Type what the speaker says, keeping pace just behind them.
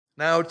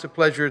Now it's a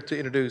pleasure to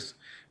introduce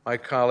my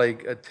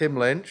colleague, Tim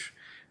Lynch.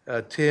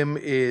 Tim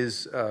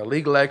is a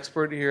legal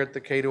expert here at the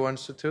Cato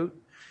Institute.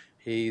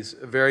 He's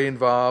very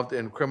involved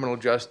in criminal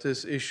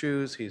justice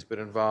issues. He's been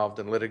involved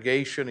in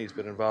litigation. He's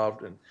been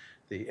involved in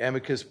the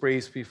amicus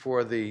briefs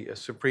before the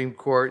Supreme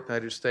Court of the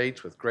United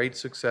States with great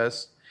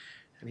success.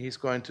 And he's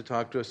going to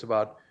talk to us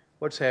about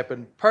what's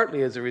happened,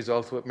 partly as a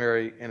result of what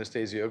Mary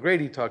Anastasia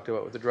O'Grady talked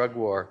about with the drug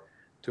war,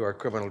 to our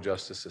criminal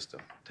justice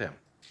system. Tim.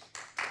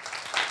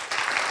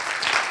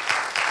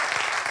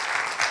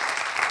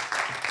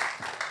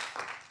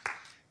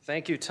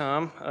 Thank you,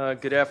 Tom.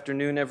 Good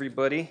afternoon,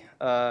 everybody.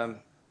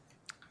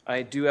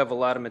 I do have a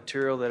lot of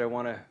material that I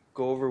want to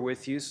go over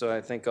with you, so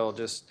I think I'll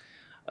just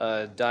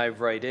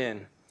dive right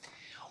in.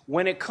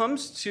 When it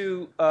comes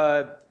to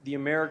the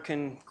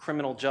American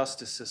criminal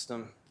justice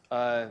system,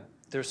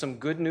 there's some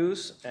good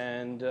news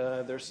and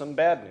there's some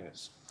bad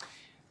news.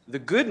 The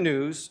good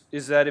news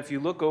is that if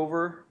you look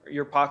over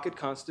your pocket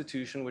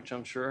constitution, which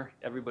I'm sure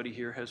everybody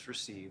here has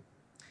received,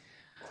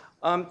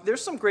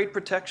 there's some great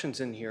protections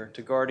in here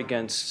to guard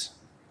against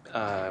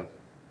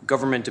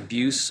government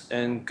abuse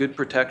and good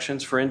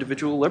protections for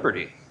individual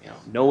liberty.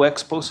 No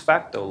ex post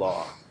facto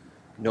law,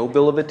 no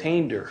bill of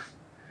attainder,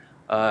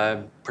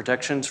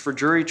 protections for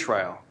jury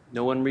trial,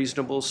 no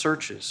unreasonable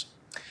searches,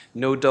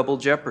 no double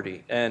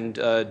jeopardy, and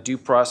due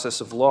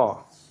process of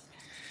law.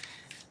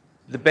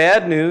 The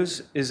bad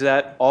news is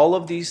that all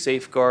of these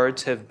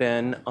safeguards have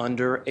been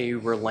under a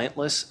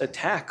relentless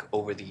attack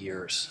over the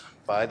years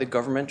by the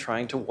government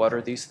trying to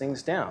water these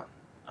things down.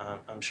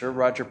 I'm sure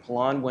Roger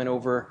Pilon went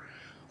over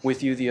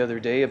with you the other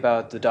day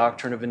about the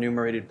doctrine of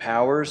enumerated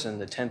powers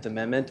and the 10th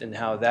Amendment and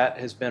how that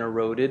has been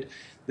eroded.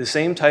 The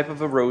same type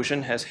of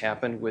erosion has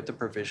happened with the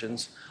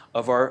provisions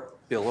of our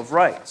Bill of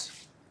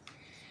Rights.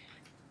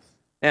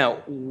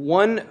 Now,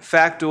 one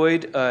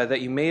factoid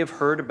that you may have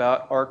heard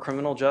about our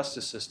criminal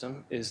justice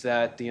system is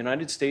that the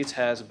United States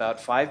has about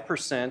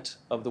 5%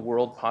 of the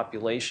world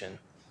population,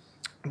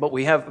 but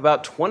we have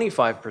about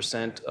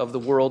 25% of the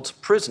world's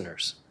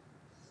prisoners.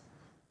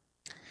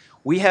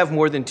 We have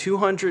more than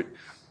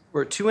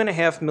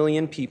 2.5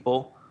 million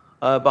people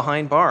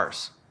behind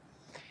bars.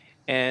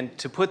 And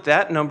to put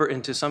that number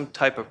into some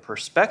type of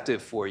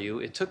perspective for you,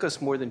 it took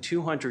us more than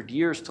 200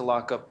 years to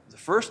lock up the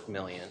first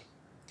million,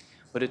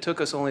 but it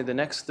took us only the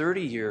next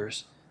 30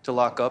 years to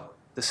lock up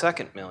the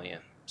second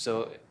million.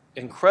 So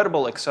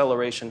incredible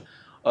acceleration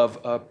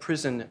of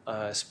prison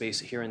space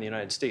here in the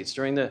United States.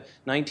 During the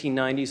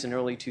 1990s and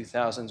early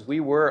 2000s,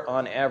 we were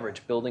on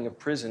average building a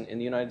prison in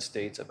the United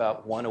States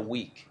about one a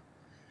week.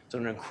 So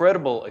an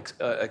incredible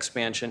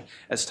expansion.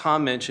 As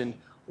Tom mentioned,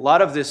 a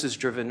lot of this is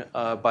driven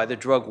by the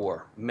drug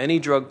war. Many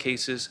drug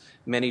cases,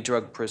 many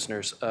drug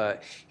prisoners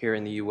here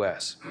in the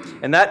U.S.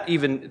 And that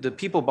even, the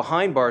people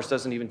behind bars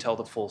doesn't even tell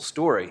the full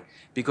story,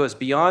 because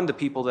beyond the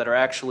people that are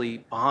actually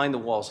behind the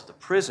walls of the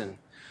prison,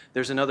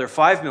 there's another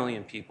 5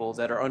 million people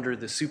that are under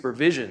the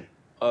supervision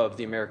of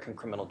the American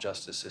criminal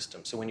justice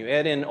system. So when you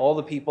add in all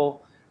the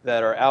people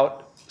that are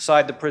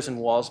outside the prison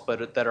walls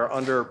but that are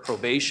under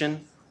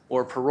probation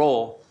or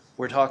parole,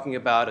 we're talking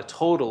about a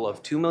total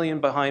of 2 million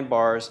behind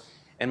bars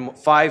and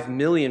 5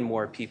 million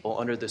more people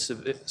under the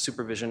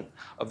supervision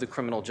of the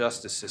criminal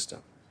justice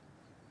system.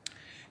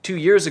 2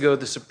 years ago,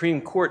 the Supreme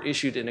Court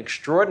issued an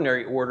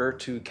extraordinary order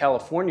to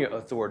California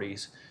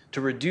authorities to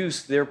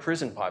reduce their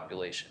prison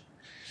population.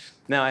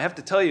 Now, I have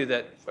to tell you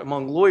that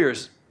among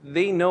lawyers,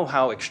 they know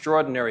how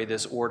extraordinary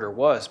this order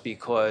was,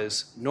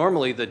 because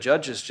normally the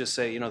judges just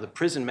say, the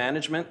prison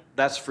management,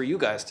 that's for you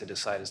guys to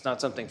decide. It's not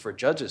something for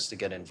judges to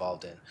get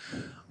involved in.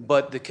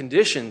 But the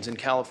conditions in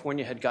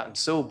California had gotten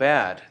so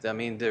bad. I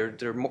mean,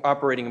 they're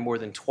operating more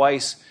than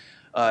twice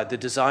the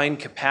design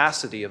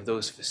capacity of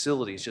those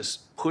facilities,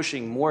 just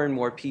pushing more and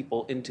more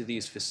people into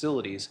these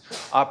facilities,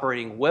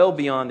 operating well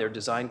beyond their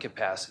design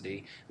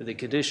capacity. That the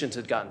conditions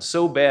had gotten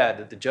so bad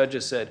that the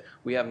judges said,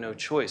 we have no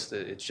choice,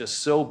 that it's just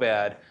so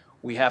bad.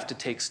 We have to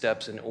take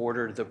steps and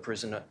order the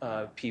prison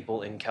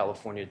people in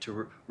California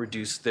to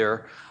reduce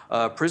their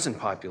prison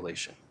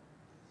population.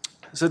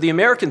 So the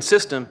American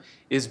system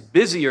is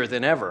busier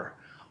than ever,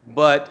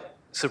 but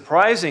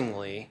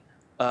surprisingly,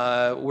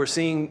 we're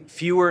seeing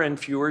fewer and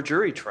fewer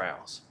jury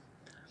trials.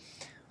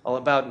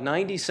 About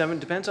 97,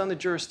 depends on the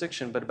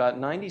jurisdiction, but about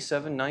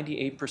 97,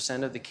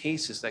 98% of the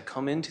cases that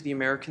come into the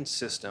American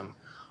system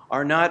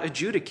are not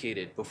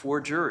adjudicated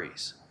before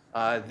juries.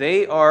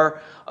 They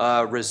are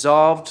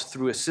resolved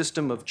through a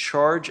system of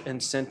charge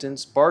and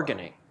sentence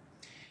bargaining.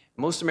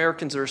 Most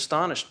Americans are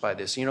astonished by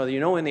this. In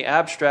the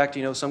abstract,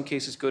 some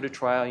cases go to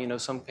trial,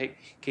 some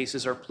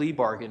cases are plea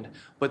bargained,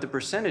 but the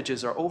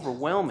percentages are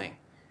overwhelming.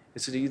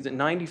 It's either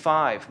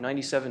 95,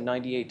 97,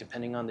 98,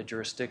 depending on the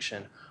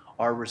jurisdiction,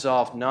 are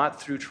resolved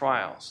not through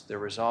trials. They're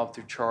resolved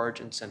through charge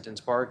and sentence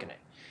bargaining.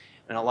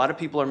 And a lot of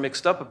people are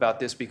mixed up about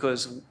this,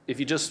 because if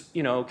you just,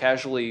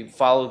 casually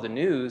follow the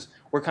news,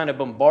 we're kind of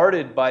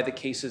bombarded by the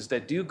cases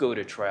that do go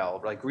to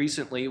trial. Like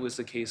recently, it was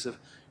the case of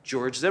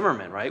George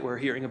Zimmerman, right? We're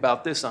hearing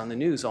about this on the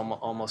news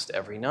almost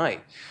every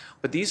night.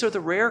 But these are the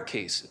rare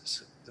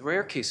cases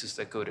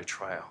that go to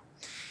trial.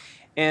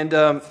 And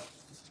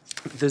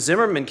The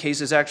Zimmerman case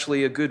is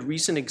actually a good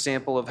recent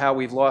example of how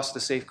we've lost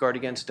the safeguard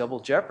against double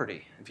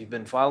jeopardy. If you've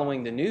been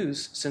following the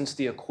news since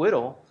the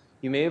acquittal,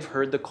 you may have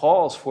heard the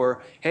calls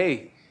for,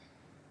 hey,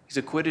 he's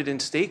acquitted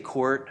in state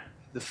court,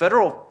 the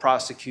federal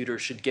prosecutor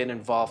should get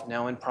involved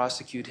now and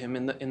prosecute him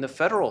in the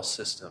federal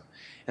system.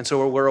 And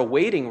so we're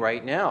awaiting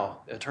right now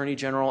Attorney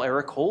General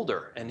Eric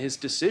Holder and his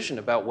decision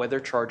about whether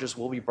charges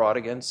will be brought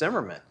against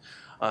Zimmerman.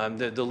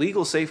 The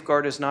legal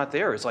safeguard is not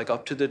there. It's like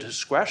up to the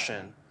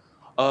discretion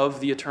of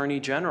the Attorney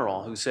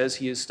General, who says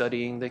he is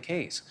studying the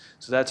case.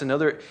 So that's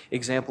another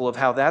example of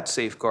how that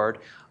safeguard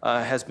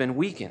has been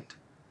weakened.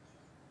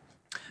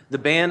 The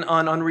ban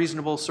on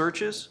unreasonable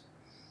searches.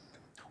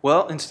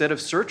 Well, instead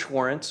of search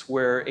warrants,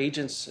 where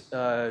agents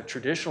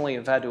traditionally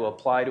have had to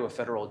apply to a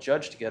federal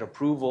judge to get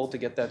approval, to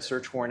get that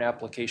search warrant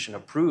application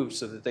approved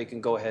so that they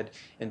can go ahead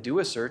and do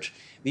a search,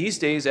 these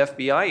days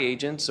FBI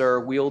agents are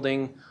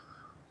wielding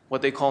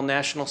what they call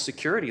national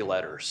security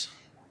letters.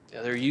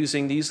 They're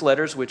using these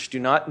letters, which do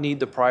not need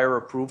the prior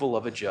approval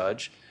of a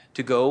judge,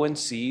 to go and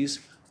seize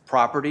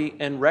property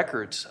and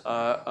records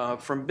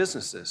from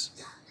businesses.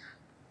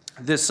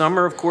 This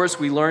summer, of course,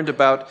 we learned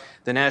about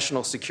the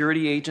National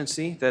Security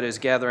Agency that is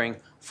gathering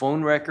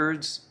phone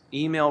records,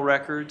 email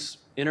records,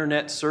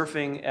 internet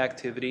surfing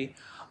activity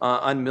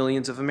on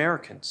millions of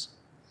Americans.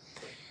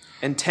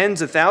 And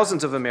tens of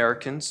thousands of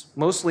Americans,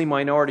 mostly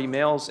minority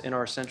males in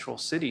our central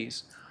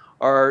cities,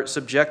 are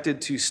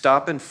subjected to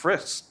stop and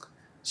frisk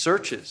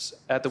searches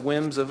at the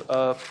whims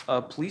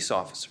of police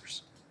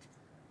officers.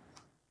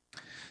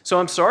 So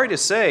I'm sorry to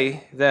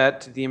say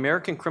that the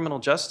American criminal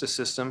justice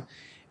system,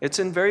 it's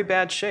in very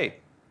bad shape.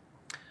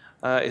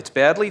 It's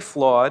badly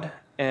flawed,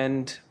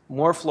 and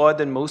more flawed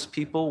than most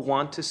people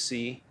want to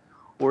see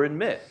or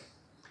admit.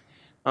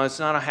 Now, it's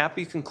not a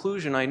happy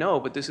conclusion, I know,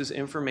 but this is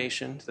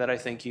information that I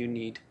think you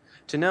need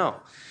to know.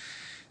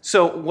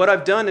 So what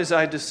I've done is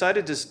I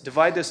decided to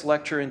divide this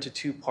lecture into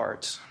two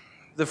parts.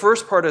 The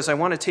first part is I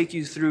want to take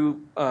you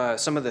through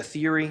some of the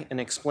theory and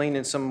explain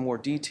in some more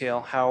detail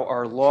how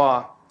our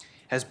law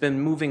has been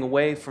moving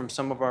away from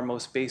some of our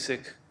most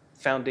basic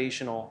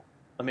foundational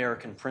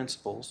American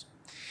principles.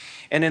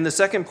 And in the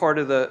second part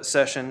of the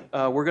session,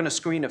 we're going to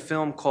screen a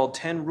film called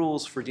 10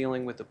 Rules for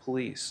Dealing with the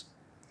Police.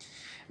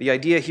 The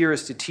idea here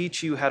is to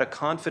teach you how to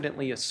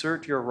confidently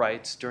assert your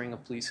rights during a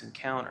police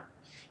encounter.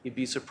 You'd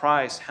be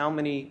surprised how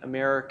many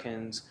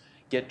Americans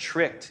get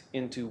tricked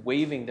into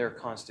waiving their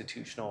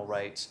constitutional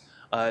rights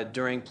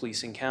during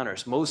police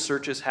encounters. Most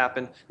searches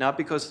happen not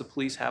because the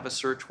police have a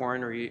search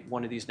warrant or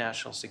one of these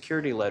national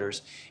security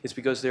letters. It's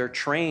because they're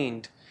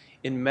trained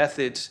in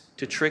methods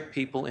to trick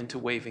people into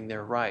waiving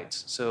their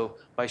rights. So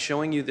by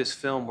showing you this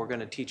film, we're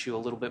going to teach you a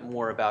little bit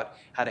more about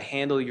how to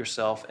handle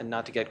yourself and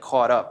not to get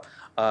caught up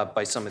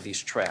by some of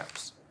these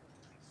traps.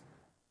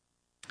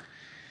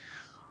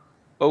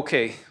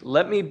 Okay,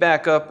 let me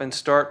back up and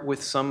start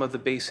with some of the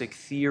basic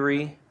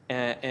theory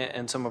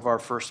and some of our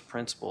first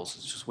principles.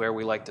 It's just where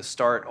we like to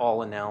start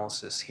all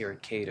analysis here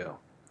at Cato.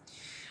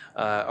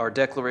 Our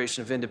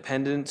Declaration of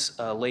Independence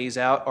lays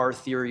out our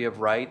theory of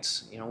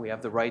rights. You know, we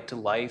have the right to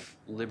life,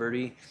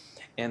 liberty,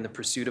 and the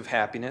pursuit of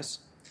happiness.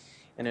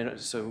 And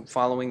so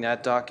following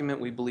that document,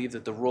 we believe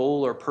that the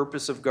role or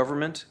purpose of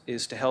government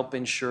is to help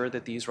ensure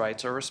that these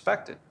rights are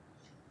respected.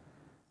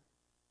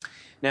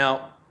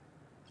 Now,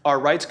 our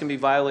rights can be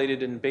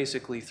violated in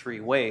basically three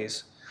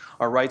ways.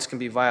 Our rights can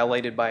be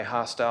violated by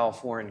hostile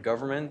foreign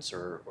governments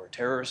or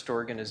terrorist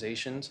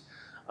organizations.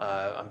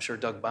 I'm sure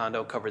Doug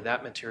Bondo covered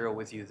that material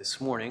with you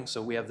this morning.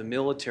 So we have the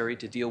military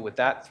to deal with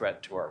that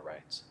threat to our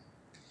rights.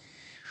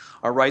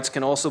 Our rights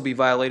can also be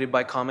violated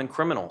by common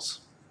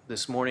criminals.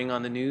 This morning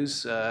on the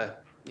news,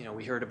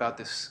 we heard about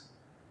this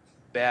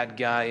bad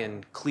guy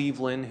in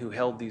Cleveland who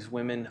held these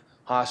women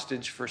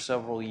hostage for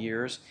several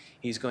years.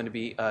 He's going to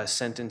be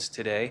sentenced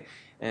today,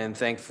 and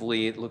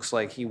thankfully it looks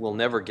like he will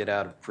never get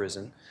out of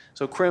prison.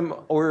 So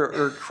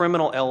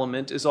criminal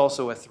element is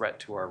also a threat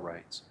to our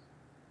rights.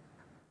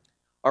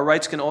 Our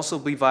rights can also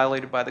be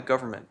violated by the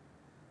government.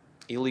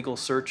 Illegal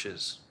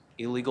searches,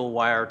 illegal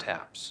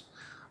wiretaps,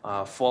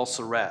 false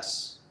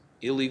arrests,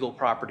 illegal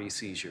property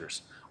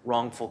seizures,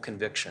 wrongful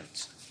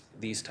convictions,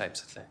 these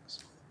types of things.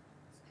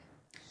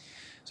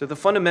 So the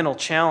fundamental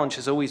challenge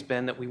has always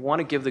been that we want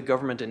to give the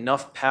government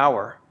enough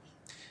power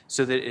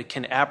so that it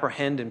can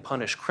apprehend and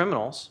punish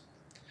criminals,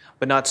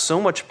 but not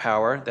so much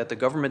power that the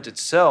government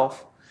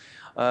itself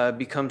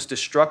becomes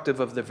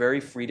destructive of the very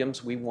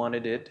freedoms we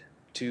wanted it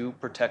to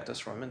protect us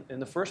from in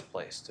the first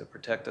place, to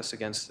protect us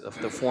against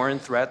the foreign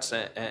threats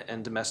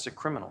and domestic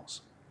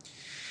criminals.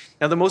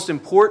 Now, the most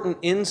important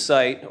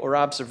insight or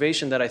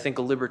observation that I think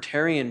a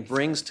libertarian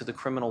brings to the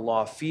criminal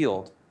law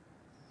field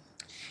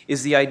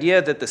is the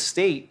idea that the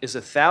state is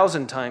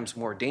 1,000 times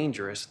more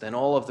dangerous than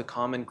all of the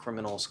common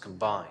criminals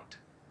combined.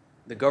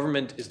 The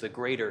government is the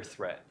greater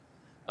threat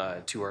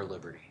to our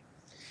liberty.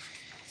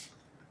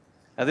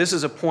 Now, this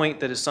is a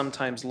point that is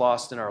sometimes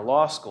lost in our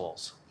law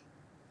schools.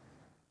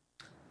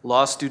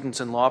 Law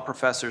students and law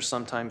professors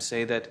sometimes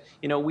say that,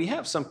 we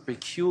have some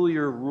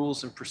peculiar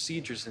rules and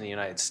procedures in the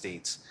United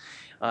States.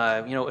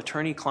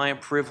 Attorney-client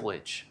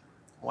privilege,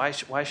 Why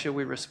should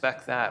we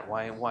respect that?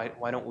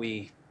 Why don't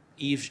we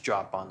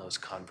eavesdrop on those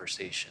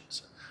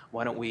conversations?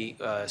 Why don't we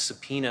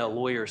subpoena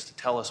lawyers to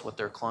tell us what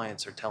their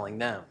clients are telling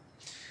them?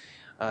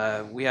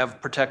 We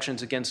have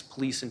protections against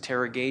police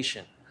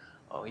interrogation.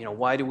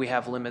 Why do we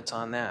have limits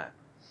on that?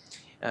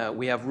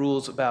 We have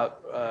rules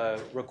about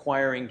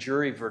requiring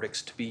jury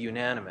verdicts to be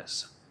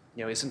unanimous.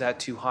 Isn't that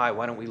too high?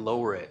 Why don't we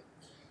lower it?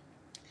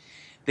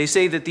 They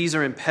say that these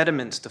are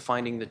impediments to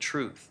finding the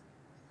truth.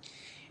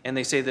 And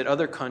they say that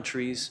other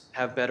countries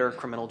have better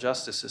criminal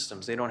justice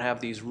systems. They don't have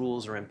these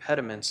rules or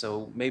impediments,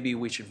 so maybe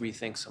we should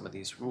rethink some of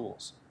these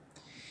rules.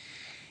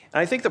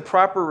 And I think the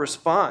proper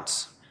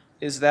response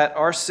is that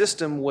our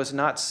system was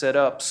not set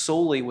up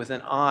solely with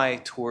an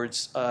eye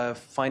towards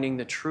finding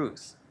the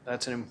truth.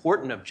 That's an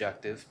important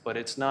objective, but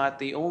it's not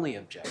the only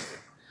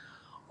objective.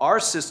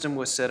 Our system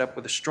was set up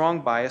with a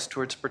strong bias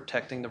towards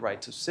protecting the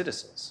rights of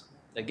citizens.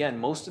 Again,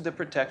 most of the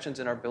protections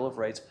in our Bill of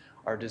Rights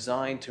are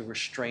designed to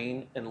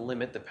restrain and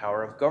limit the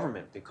power of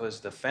government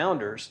because the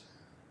founders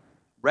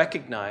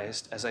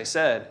recognized, as I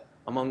said,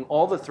 among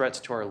all the threats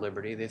to our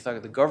liberty, they thought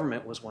the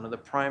government was one of the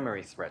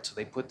primary threats. So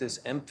they put this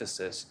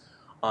emphasis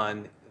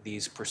on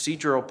these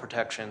procedural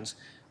protections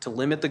to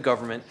limit the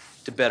government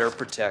to better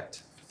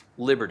protect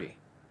liberty.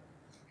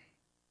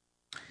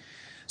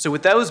 So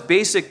with those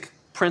basic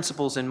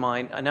principles in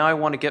mind, now I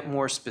want to get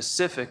more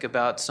specific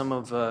about some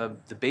of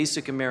the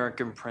basic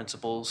American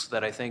principles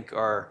that I think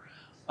are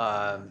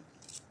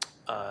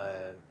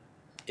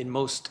in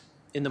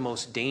the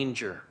most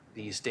danger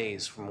these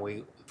days from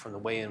the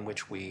way in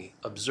which we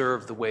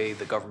observe the way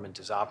the government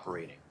is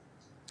operating.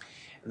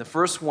 And the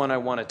first one I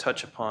want to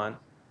touch upon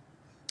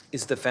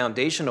is the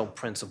foundational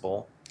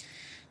principle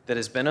that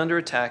has been under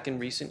attack in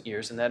recent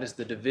years, and that is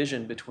the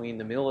division between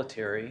the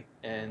military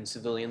and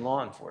civilian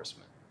law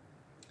enforcement.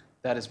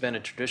 That has been a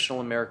traditional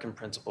American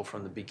principle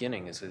from the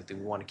beginning, is that we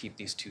want to keep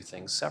these two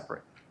things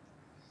separate.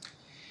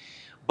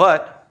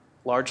 But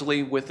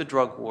largely with the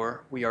drug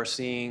war, we are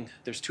seeing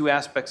there's two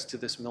aspects to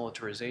this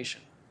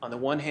militarization. On the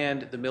one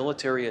hand, the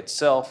military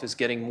itself is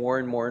getting more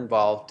and more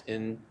involved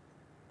in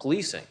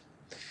policing.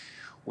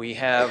 We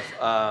have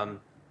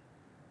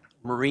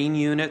Marine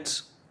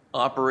units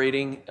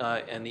operating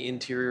in the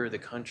interior of the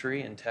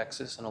country, in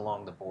Texas and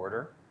along the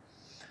border.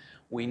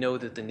 We know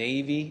that the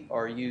Navy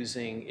are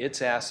using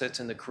its assets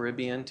in the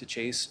Caribbean to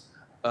chase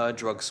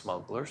drug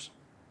smugglers.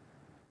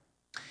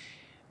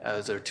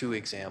 Those are two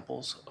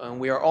examples. And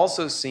we are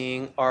also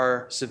seeing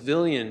our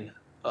civilian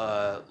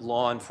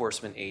law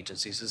enforcement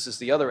agencies. This is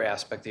the other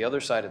aspect, the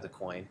other side of the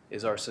coin,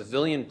 is our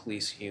civilian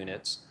police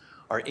units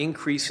are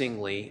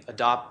increasingly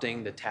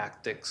adopting the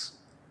tactics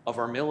of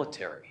our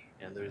military.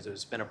 And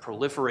there's been a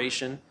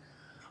proliferation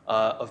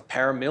of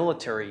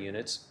paramilitary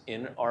units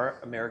in our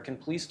American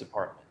police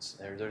departments.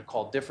 They're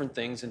called different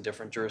things in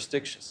different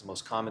jurisdictions. The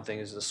most common thing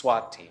is the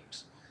SWAT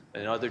teams.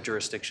 In other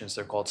jurisdictions,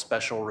 they're called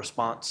special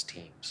response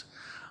teams.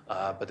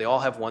 But they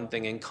all have one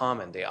thing in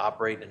common. They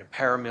operate in a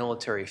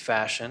paramilitary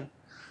fashion.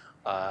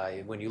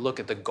 When you look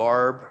at the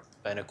garb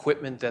and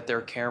equipment that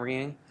they're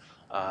carrying,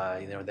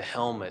 the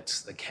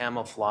helmets, the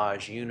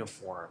camouflage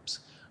uniforms,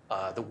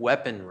 the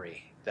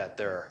weaponry that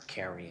they're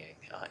carrying,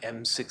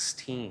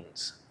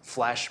 M16s,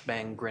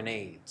 flashbang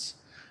grenades,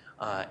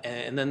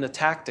 and then the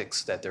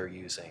tactics that they're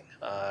using,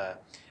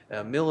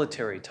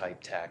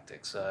 military-type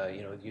tactics.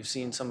 You've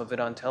seen some of it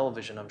on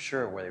television, I'm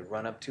sure, where they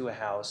run up to a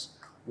house,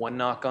 one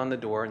knock on the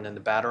door, and then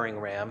the battering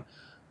ram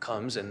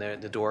comes and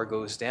the door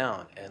goes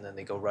down, and then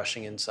they go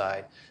rushing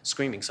inside,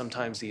 screaming.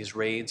 Sometimes these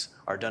raids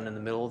are done in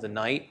the middle of the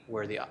night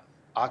where the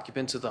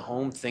occupants of the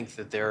home think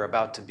that they're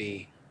about to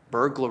be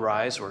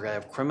burglarized or going to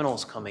have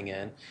criminals coming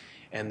in,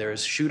 and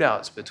there's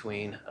shootouts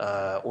between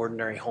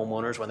ordinary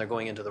homeowners when they're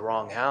going into the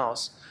wrong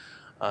house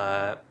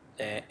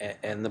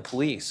and the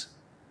police.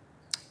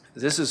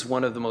 This is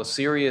one of the most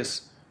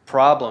serious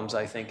problems,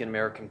 I think, in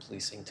American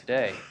policing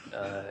today,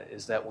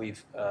 is that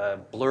we've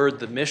blurred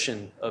the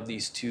mission of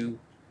these two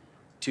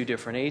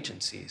different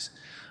agencies.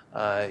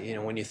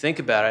 When you think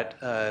about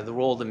it, the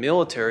role of the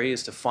military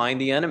is to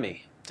find the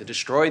enemy, to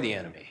destroy the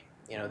enemy.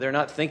 They're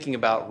not thinking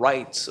about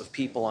rights of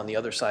people on the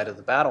other side of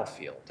the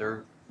battlefield.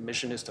 Their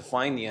mission is to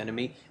find the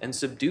enemy and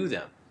subdue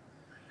them.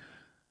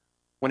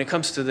 When it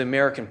comes to the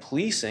American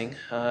policing,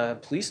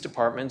 police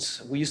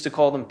departments, we used to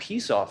call them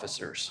peace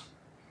officers.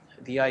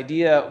 The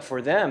idea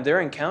for them,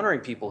 they're encountering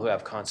people who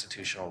have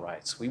constitutional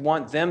rights. We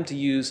want them to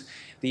use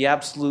the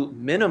absolute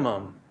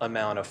minimum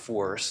amount of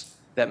force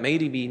that may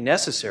be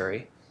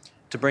necessary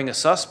to bring a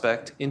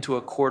suspect into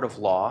a court of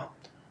law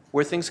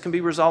where things can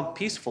be resolved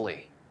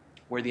peacefully,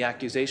 where the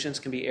accusations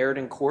can be aired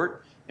in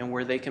court and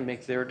where they can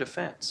make their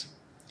defense.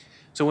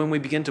 So when we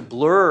begin to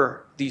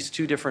blur these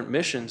two different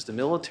missions, the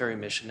military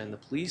mission and the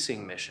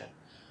policing mission,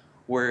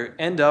 we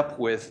end up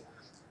with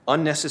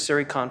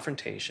unnecessary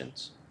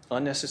confrontations,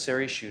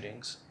 unnecessary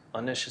shootings,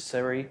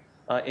 unnecessary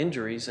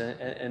injuries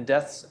and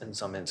deaths in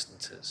some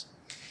instances.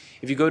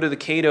 If you go to the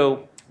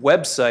Cato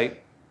website,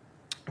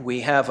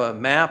 we have a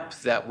map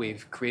that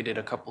we've created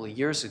a couple of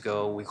years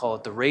ago. We call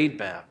it the RAID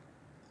map.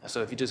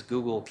 So if you just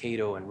Google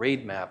Cato and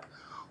RAID map,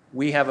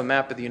 we have a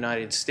map of the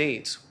United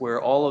States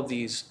where all of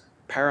these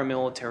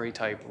paramilitary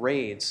type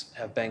raids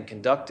have been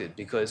conducted,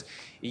 because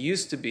it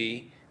used to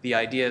be the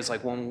idea is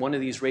like when one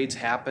of these raids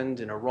happened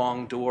in a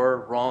wrong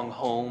door, wrong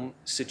home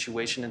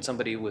situation and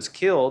somebody was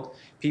killed,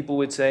 people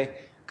would say,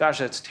 gosh,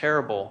 that's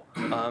terrible.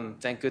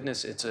 Thank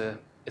goodness it's a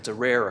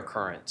rare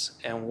occurrence.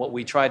 And what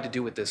we tried to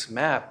do with this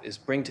map is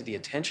bring to the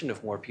attention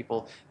of more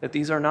people that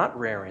these are not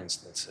rare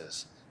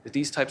instances, that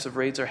these types of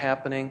raids are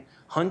happening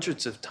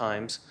hundreds of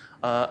times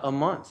a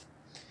month.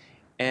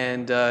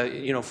 And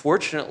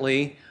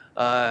fortunately,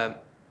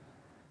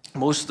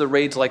 most of the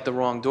raids, like the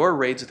wrong door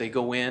raids, they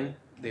go in,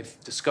 they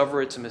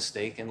discover it's a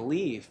mistake and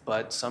leave.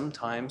 But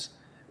sometimes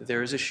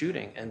there is a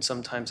shooting, and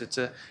sometimes it's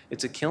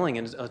a killing,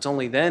 and it's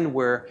only then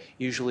where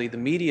usually the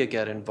media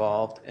get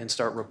involved and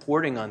start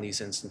reporting on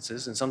these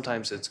instances. And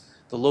sometimes it's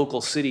the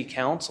local city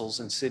councils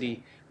and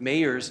city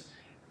mayors.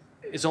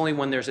 It's only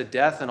when there's a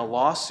death and a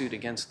lawsuit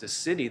against the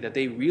city that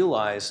they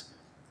realize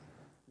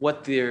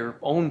what their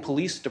own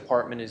police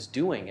department is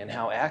doing and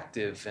how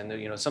active.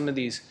 And some of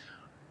these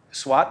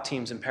SWAT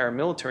teams and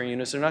paramilitary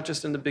units are not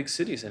just in the big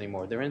cities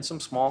anymore. They're in some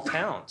small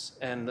towns.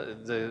 And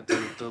the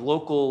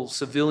local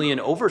civilian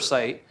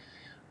oversight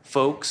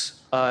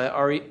folks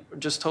are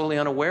just totally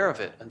unaware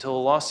of it until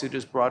a lawsuit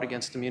is brought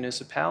against the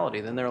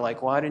municipality. Then they're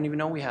like, well, I didn't even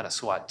know we had a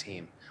SWAT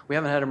team. We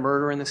haven't had a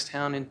murder in this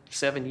town in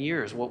 7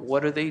 years.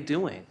 What are they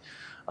doing?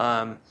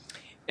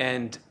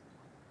 And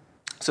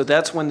so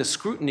that's when the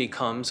scrutiny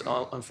comes.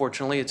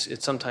 Unfortunately,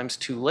 it's sometimes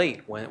too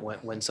late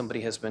when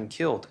somebody has been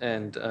killed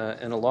and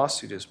a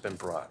lawsuit has been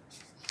brought.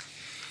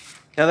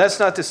 Now, that's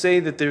not to say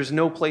that there's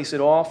no place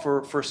at all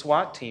for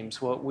SWAT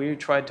teams. What we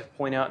tried to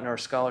point out in our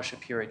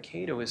scholarship here at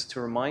Cato is to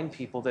remind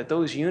people that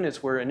those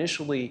units were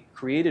initially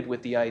created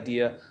with the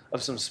idea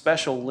of some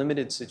special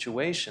limited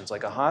situations,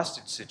 like a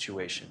hostage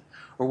situation,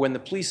 or when the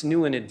police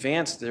knew in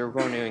advance they were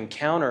going to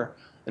encounter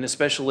an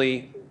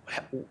especially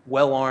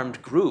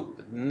well-armed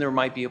group, then there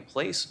might be a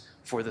place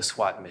for the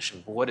SWAT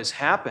mission. But what has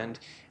happened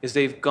is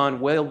they've gone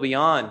well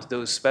beyond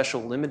those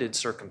special limited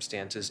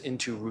circumstances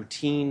into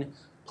routine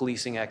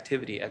policing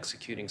activity,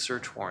 executing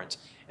search warrants,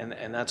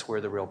 and that's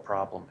where the real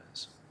problem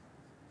is.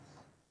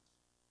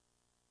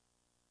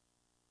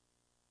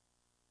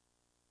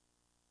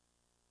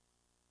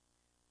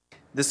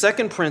 The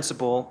second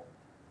principle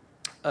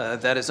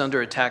that is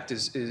under attack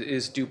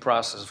is due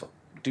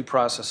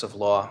process of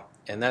law.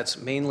 And that's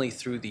mainly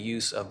through the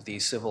use of the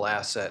civil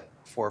asset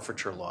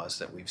forfeiture laws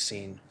that we've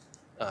seen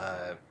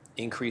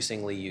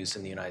increasingly used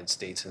in the United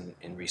States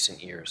in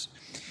recent years.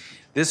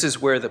 This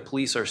is where the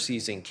police are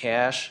seizing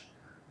cash,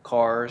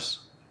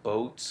 cars,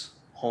 boats,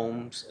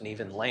 homes, and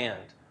even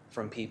land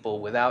from people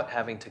without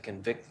having to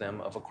convict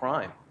them of a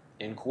crime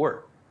in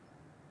court.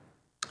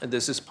 And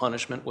this is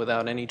punishment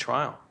without any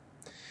trial.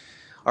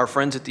 Our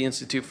friends at the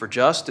Institute for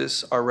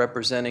Justice are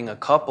representing a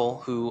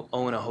couple who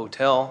own a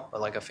hotel,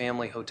 like a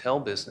family hotel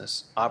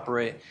business,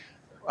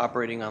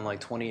 operating on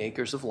like 20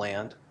 acres of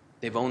land.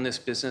 They've owned this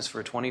business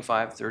for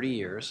 25, 30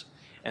 years,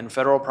 and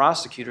federal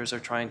prosecutors are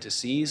trying to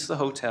seize the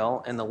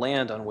hotel and the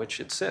land on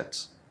which it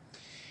sits.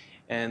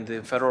 And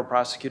the federal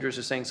prosecutors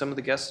are saying some of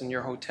the guests in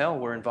your hotel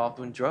were involved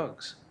in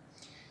drugs.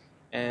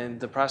 And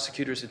the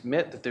prosecutors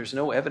admit that there's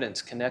no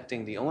evidence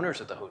connecting the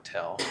owners of the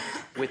hotel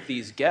with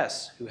these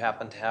guests who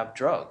happen to have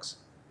drugs.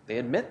 They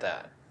admit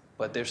that,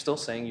 but they're still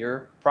saying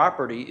your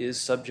property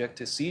is subject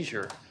to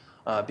seizure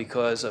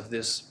because of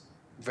this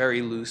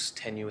very loose,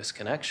 tenuous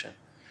connection.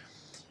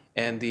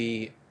 And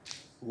the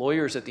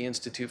lawyers at the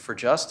Institute for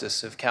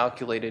Justice have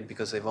calculated,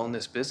 because they've owned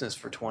this business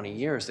for 20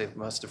 years, they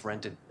must have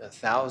rented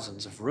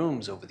thousands of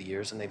rooms over the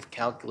years, and they've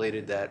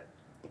calculated that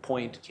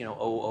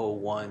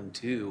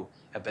 0.0012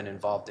 have been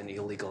involved in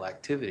illegal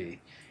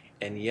activity,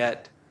 and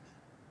yet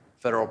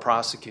federal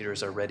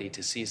prosecutors are ready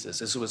to seize this.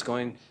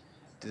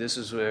 This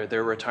is where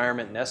their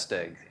retirement nest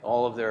egg.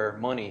 All of their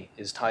money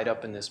is tied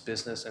up in this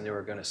business, and they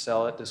were going to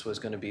sell it. This was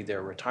going to be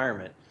their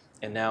retirement,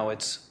 and now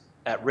it's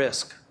at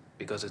risk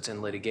because it's in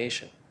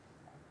litigation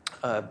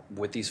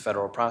with these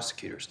federal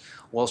prosecutors.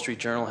 Wall Street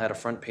Journal had a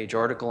front page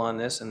article on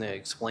this, and they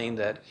explained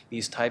that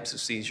these types of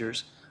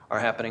seizures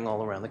are happening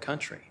all around the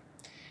country.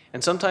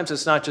 And sometimes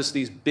it's not just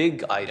these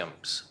big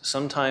items.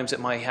 Sometimes it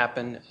might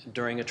happen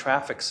during a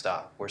traffic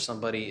stop where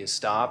somebody is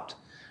stopped.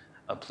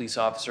 A police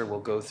officer will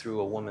go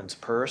through a woman's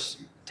purse,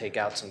 take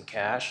out some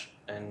cash,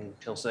 and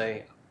he'll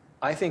say,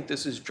 I think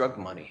this is drug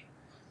money.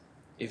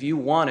 If you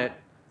want it,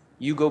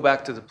 you go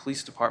back to the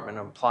police department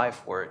and apply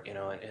for it, in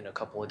a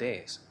couple of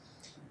days.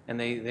 And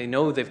they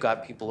know they've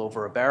got people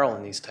over a barrel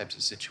in these types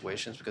of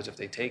situations, because if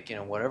they take,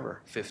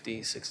 whatever, $50,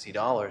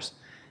 $60,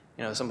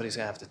 somebody's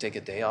gonna have to take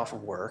a day off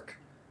of work.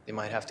 They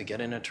might have to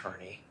get an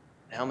attorney.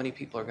 How many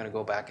people are going to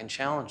go back and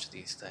challenge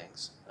these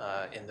things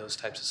in those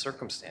types of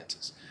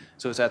circumstances?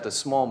 So it's at the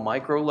small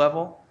micro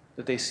level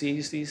that they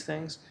seize these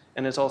things,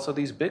 and it's also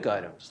these big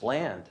items,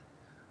 land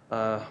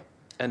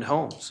and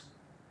homes.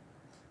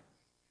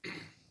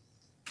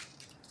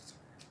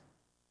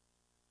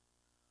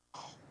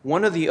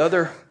 One of the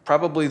other,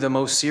 probably the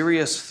most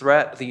serious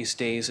threat these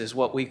days is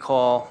what we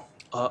call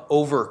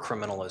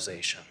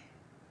over-criminalization.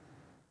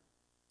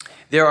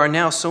 There are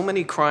now so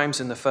many crimes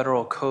in the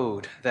federal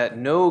code that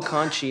no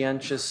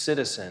conscientious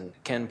citizen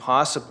can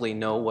possibly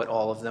know what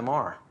all of them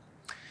are.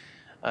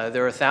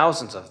 There are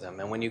thousands of them,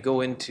 and when you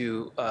go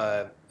into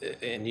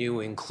and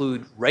you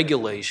include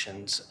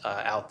regulations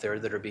out there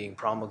that are being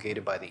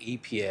promulgated by the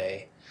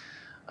EPA,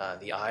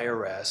 the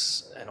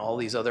IRS, and all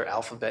these other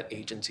alphabet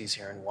agencies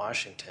here in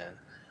Washington,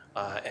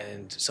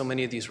 and so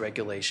many of these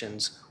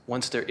regulations,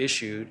 once they're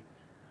issued,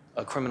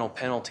 a criminal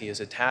penalty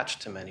is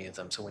attached to many of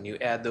them. So when you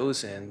add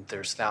those in,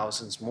 there's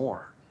thousands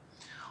more.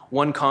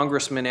 One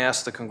congressman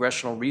asked the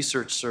Congressional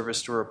Research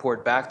Service to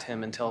report back to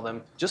him and tell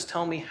them, just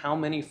tell me how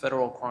many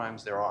federal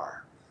crimes there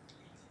are.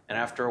 And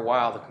after a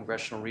while, the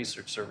Congressional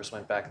Research Service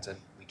went back and said,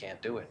 we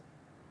can't do it.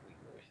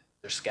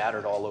 They're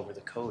scattered all over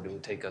the code. It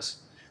would take us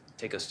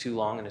too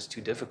long, and it's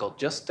too difficult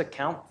just to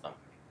count them.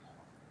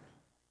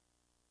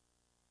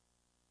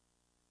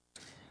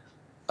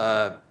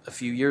 A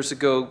few years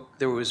ago,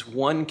 there was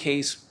one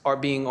case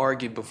being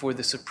argued before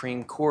the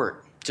Supreme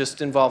Court,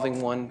 just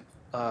involving one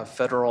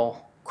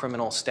federal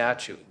criminal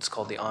statute. It's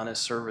called the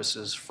Honest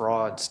Services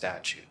Fraud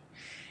Statute.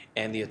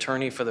 And the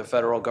attorney for the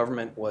federal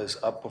government was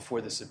up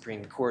before the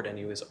Supreme Court, and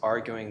he was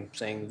arguing,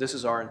 saying, this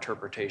is our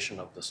interpretation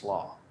of this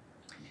law.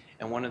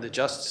 And one of the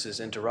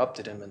justices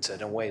interrupted him and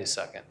said, oh, wait a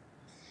second.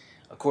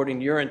 According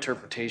to your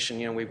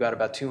interpretation, we've got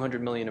about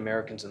 200 million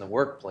Americans in the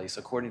workplace.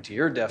 According to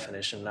your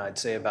definition, I'd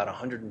say about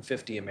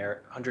 150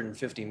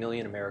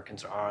 million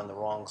Americans are on the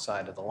wrong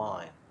side of the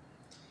line.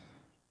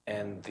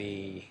 And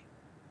the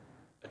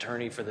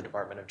attorney for the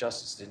Department of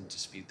Justice didn't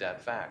dispute that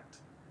fact.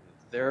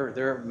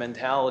 Their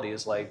mentality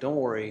is like, don't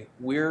worry,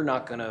 we're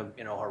not going to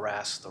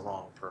harass the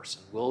wrong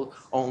person. We're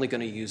only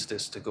going to use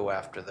this to go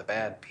after the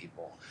bad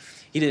people.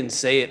 He didn't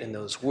say it in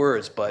those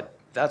words, but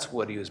that's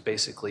what he was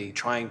basically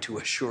trying to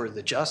assure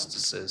the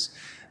justices,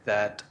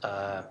 that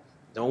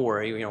don't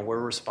worry, we're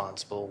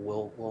responsible.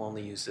 We'll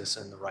only use this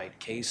in the right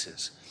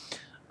cases.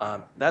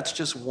 That's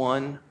just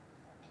one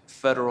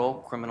federal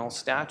criminal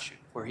statute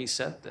where he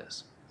said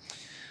this.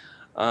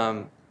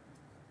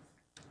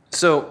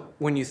 So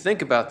when you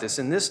think about this,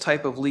 in this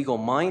type of legal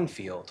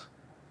minefield,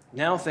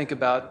 now think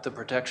about the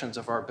protections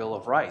of our Bill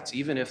of Rights.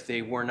 Even if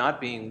they were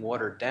not being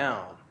watered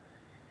down,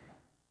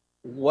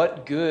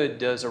 what good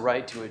does a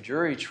right to a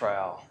jury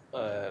trial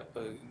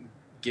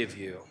give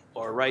you,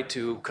 or a right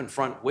to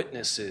confront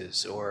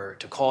witnesses, or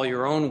to call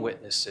your own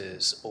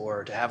witnesses,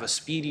 or to have a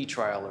speedy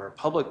trial or a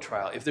public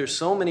trial? If there's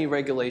so many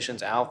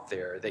regulations out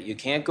there that you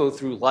can't go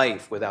through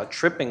life without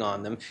tripping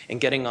on them and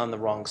getting on the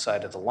wrong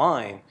side of the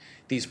line,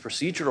 these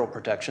procedural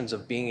protections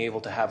of being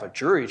able to have a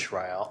jury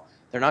trial,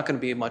 they're not going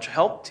to be much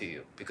help to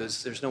you,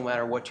 because there's no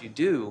matter what you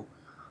do,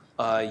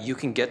 you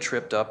can get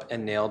tripped up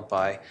and nailed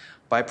by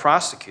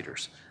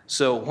prosecutors.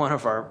 So one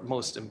of our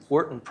most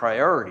important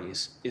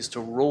priorities is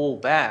to roll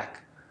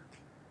back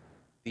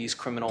these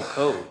criminal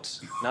codes,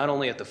 not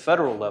only at the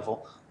federal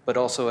level, but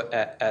also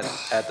at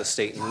the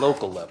state and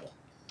local level.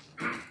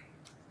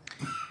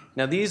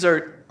 Now, these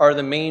are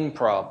the main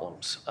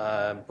problems.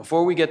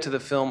 Before we get to the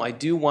film, I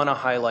do want to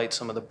highlight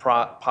some of the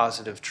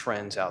positive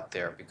trends out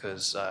there,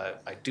 because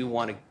I do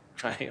want to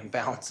try and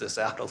balance this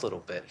out a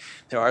little bit.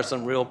 There are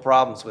some real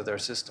problems with our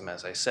system,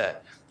 as I said.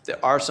 There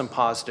are some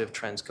positive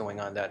trends going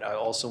on that I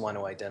also want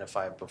to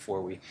identify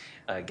before we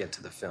get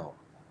to the film.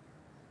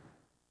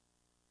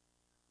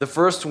 The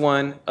first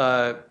one,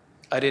 I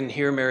didn't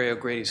hear Mary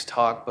O'Grady's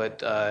talk,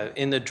 but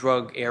in the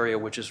drug area,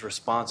 which is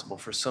responsible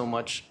for so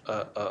much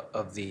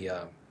of the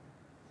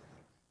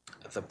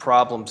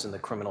problems in the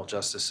criminal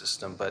justice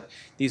system, but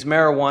these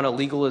marijuana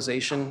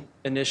legalization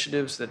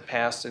initiatives that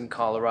passed in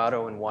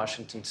Colorado and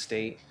Washington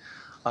State,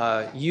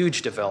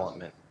 huge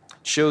development.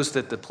 Shows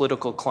that the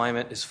political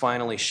climate is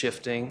finally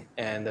shifting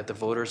and that the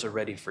voters are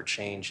ready for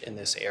change in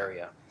this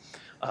area.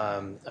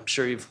 I'm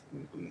sure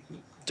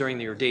during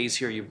your days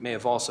here, you may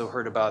have also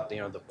heard about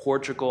the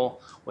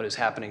Portugal, what is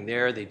happening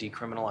there. They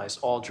decriminalized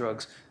all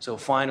drugs. So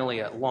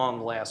finally, at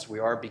long last, we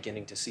are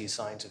beginning to see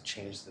signs of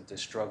change, that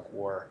this drug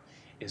war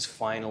is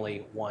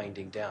finally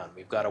winding down.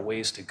 We've got a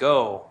ways to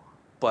go,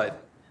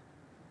 but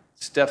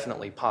it's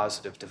definitely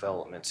positive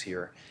developments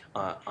here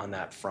on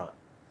that front.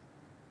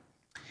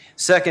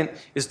 Second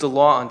is the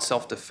law on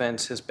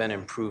self-defense has been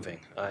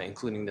improving,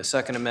 including the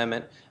Second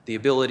Amendment, the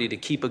ability to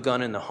keep a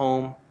gun in the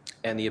home,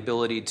 and the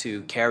ability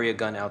to carry a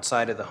gun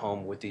outside of the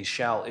home with these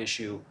shall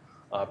issue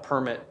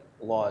permit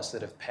laws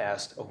that have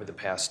passed over the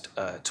past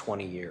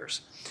 20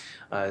 years.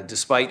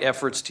 Despite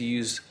efforts to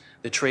use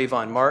the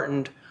Trayvon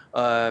Martin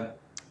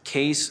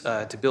case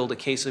to build a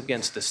case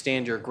against the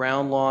Stand Your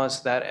Ground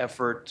laws, that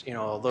effort,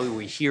 although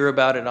we hear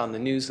about it on the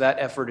news, that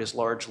effort is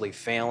largely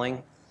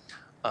failing.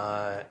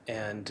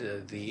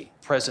 The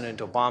President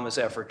Obama's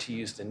effort to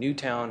use the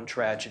Newtown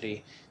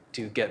tragedy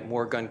to get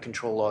more gun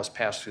control laws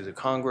passed through the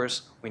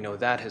Congress, we know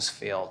that has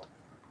failed.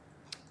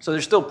 So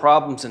there's still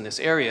problems in this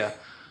area.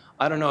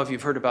 I don't know if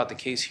you've heard about the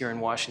case here in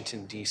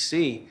Washington,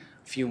 D.C.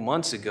 A few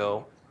months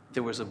ago,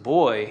 there was a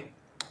boy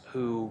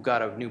who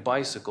got a new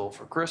bicycle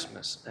for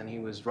Christmas, and he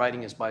was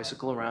riding his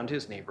bicycle around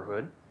his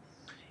neighborhood,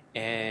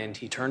 and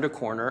he turned a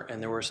corner,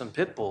 and there were some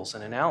pit bulls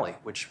in an alley,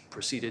 which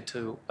proceeded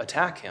to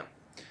attack him.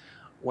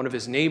 One of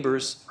his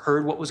neighbors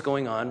heard what was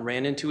going on,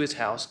 ran into his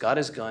house, got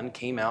his gun,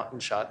 came out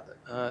and shot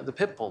the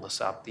pit bull to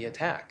stop the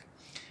attack.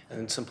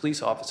 And some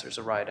police officers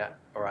arrived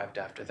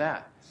after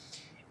that.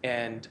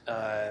 And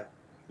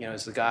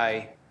is the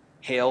guy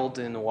hailed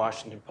in the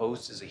Washington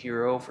Post as a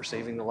hero for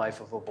saving the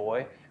life of a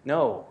boy?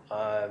 No.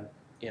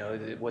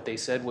 What they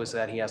said was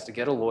that he has to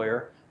get a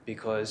lawyer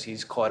because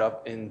he's caught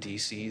up in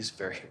DC's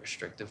very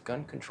restrictive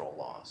gun control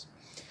laws.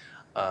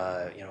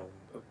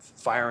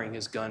 Firing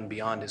his gun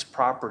beyond his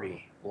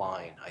property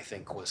line, I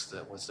think, was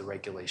the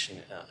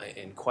regulation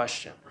in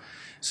question.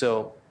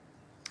 So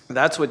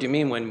that's what you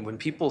mean when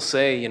people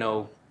say, you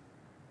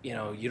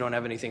don't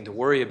have anything to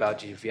worry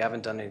about if you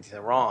haven't done anything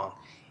wrong.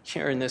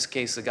 Here in this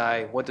case,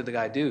 what did the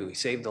guy do? He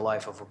saved the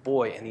life of a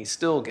boy, and he's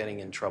still getting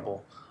in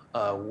trouble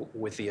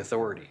with the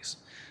authorities.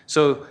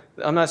 So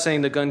I'm not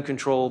saying the gun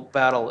control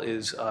battle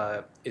is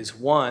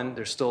won.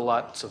 There's still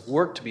lots of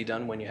work to be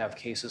done when you have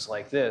cases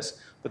like this,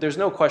 but there's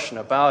no question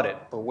about it.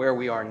 But where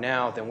we are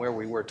now than where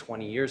we were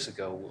 20 years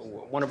ago.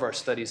 One of our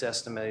studies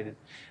estimated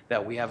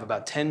that we have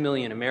about 10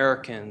 million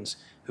Americans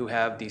who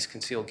have these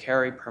concealed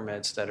carry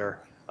permits that are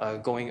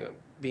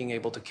being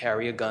able to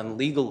carry a gun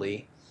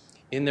legally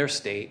in their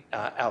state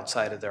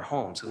outside of their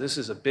home. So this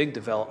is a big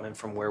development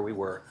from where we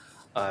were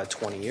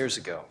 20 years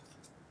ago.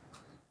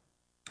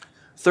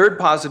 Third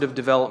positive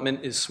development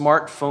is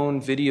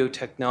smartphone video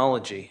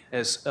technology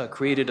has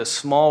created a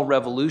small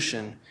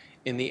revolution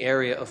in the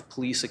area of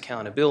police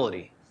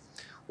accountability.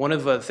 One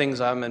of the things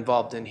I'm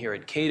involved in here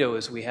at Cato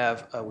is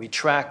we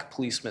track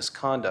police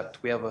misconduct.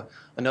 We have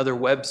another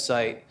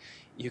website.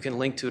 You can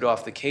link to it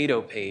off the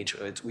Cato page.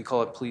 We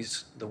call it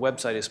the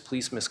website is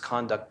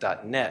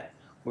policemisconduct.net,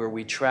 where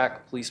we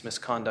track police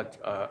misconduct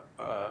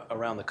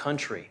around the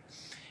country.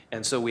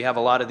 And so we have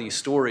a lot of these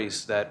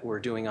stories that we're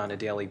doing on a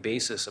daily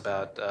basis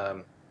about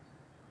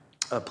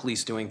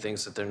police doing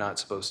things that they're not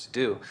supposed to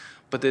do.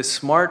 But this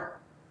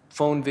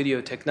smartphone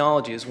video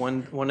technology is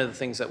one of the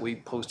things that we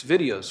post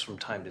videos from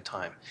time to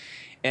time.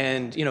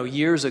 And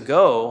years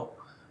ago,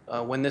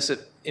 when this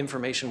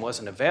information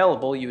wasn't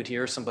available, you would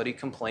hear somebody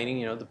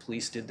complaining, the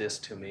police did this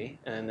to me,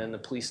 and then the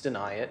police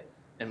deny it,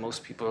 and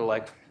most people are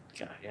like,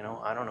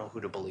 I don't know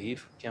who to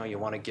believe. You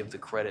want to give the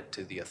credit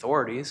to the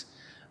authorities.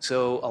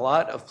 So a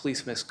lot of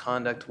police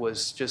misconduct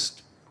was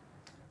just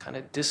kind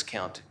of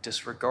discounted,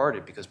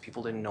 disregarded, because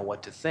people didn't know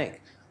what to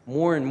think.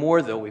 More and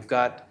more, though, we've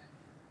got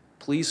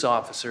police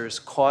officers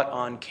caught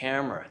on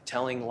camera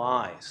telling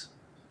lies,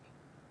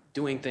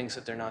 doing things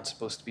that they're not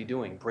supposed to be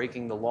doing,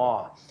 breaking the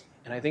law.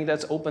 And I think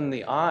that's opened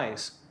the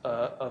eyes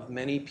of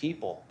many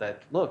people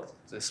that, look,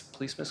 this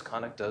police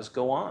misconduct does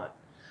go on.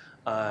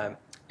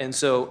 And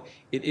so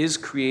it is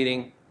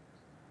creating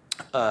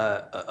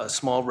a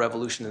small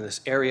revolution in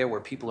this area where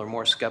people are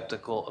more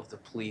skeptical of the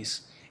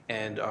police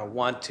and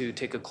want to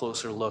take a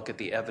closer look at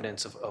the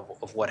evidence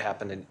of what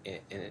happened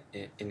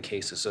in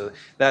cases. So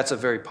that's a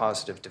very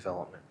positive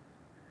development.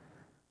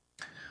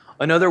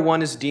 Another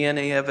one is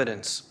DNA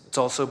evidence. It's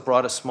also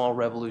brought a small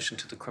revolution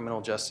to the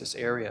criminal justice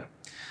area.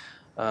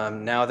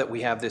 Now that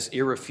we have this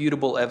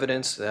irrefutable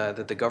evidence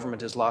that the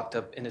government has locked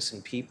up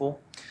innocent people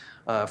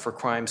for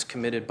crimes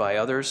committed by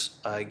others,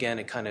 again,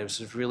 it kind of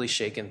has really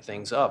shaken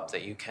things up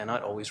that you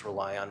cannot always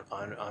rely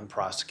on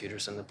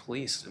prosecutors and the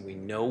police. And we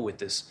know with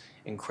this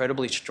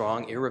incredibly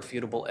strong,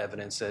 irrefutable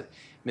evidence that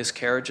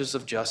miscarriages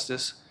of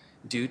justice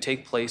do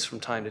take place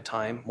from time to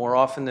time, more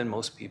often than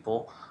most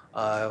people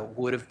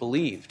would have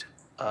believed.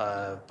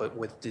 But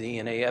with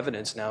DNA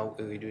evidence now,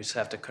 we just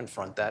have to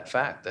confront that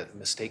fact that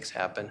mistakes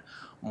happen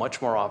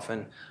much more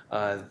often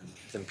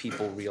than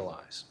people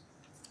realize.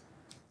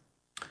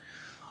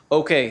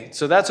 Okay,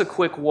 so that's a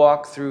quick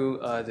walk through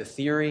the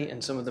theory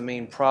and some of the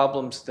main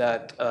problems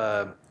that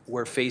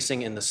we're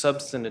facing in the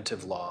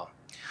substantive law.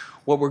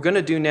 What we're going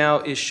to do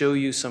now is show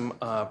you some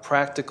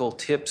practical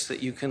tips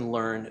that you can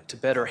learn to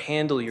better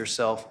handle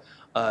yourself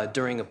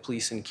during a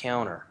police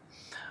encounter.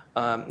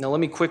 Now let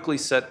me quickly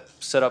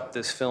set up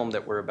this film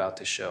that we're about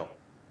to show.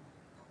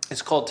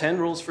 It's called 10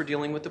 Rules for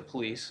Dealing with the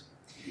Police,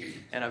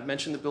 and I've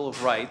mentioned the Bill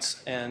of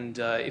Rights, and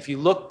if you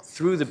look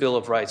through the Bill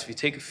of Rights, if you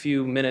take a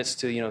few minutes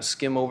to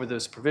skim over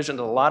those provisions,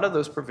 a lot of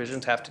those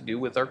provisions have to do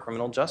with our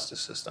criminal justice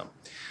system.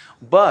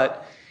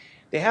 But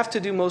they have to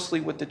do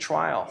mostly with the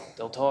trial.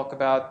 They'll talk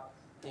about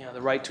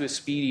the right to a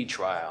speedy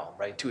trial,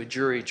 right to a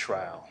jury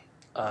trial,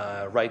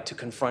 right to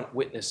confront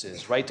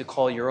witnesses, right to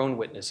call your own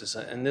witnesses,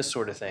 and this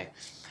sort of thing.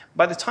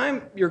 By the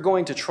time you're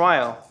going to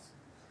trial,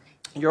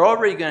 you're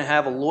already going to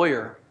have a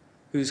lawyer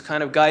who's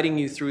kind of guiding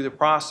you through the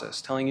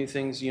process, telling you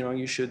things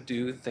you should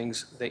do,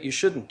 things that you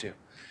shouldn't do.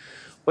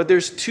 But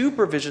there's two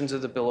provisions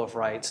of the Bill of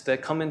Rights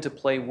that come into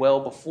play well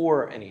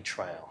before any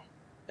trial.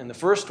 And the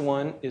first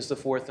one is the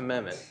Fourth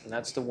Amendment, and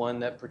that's the one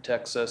that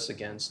protects us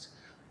against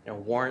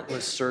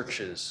warrantless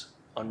searches,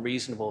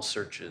 unreasonable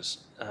searches,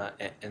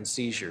 and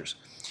seizures.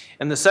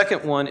 And the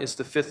second one is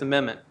the Fifth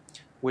Amendment,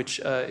 which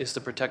is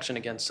the protection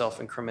against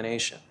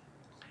self-incrimination.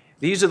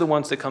 These are the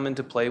ones that come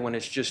into play when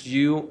it's just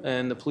you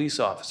and the police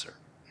officer.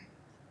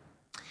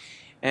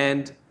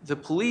 And the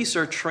police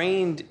are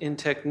trained in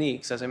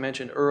techniques, as I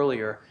mentioned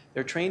earlier,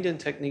 they're trained in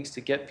techniques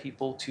to get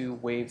people to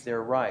waive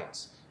their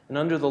rights. And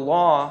under the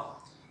law,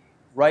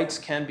 rights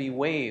can be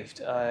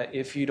waived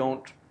if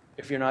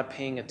you're not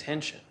paying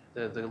attention.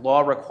 The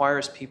law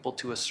requires people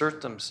to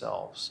assert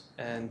themselves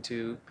and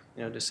to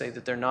say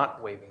that they're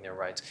not waiving their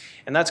rights.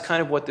 And that's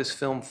kind of what this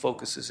film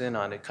focuses in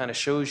on. It kind of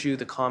shows you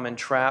the common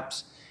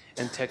traps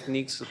and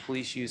techniques the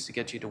police use to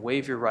get you to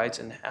waive your rights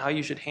and how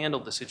you should handle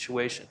the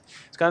situation.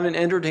 It's kind of an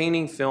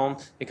entertaining film.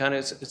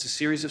 It's a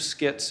series of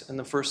skits, and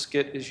the first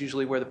skit is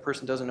usually where the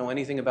person doesn't know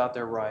anything about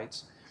their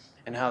rights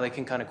and how they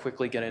can kind of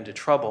quickly get into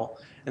trouble.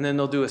 And then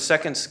they'll do a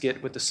second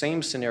skit with the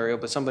same scenario,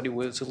 but somebody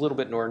who's a little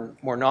bit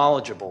more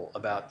knowledgeable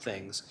about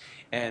things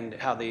and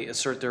how they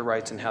assert their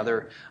rights and how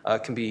there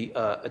can be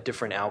a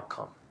different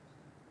outcome.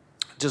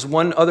 Just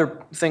one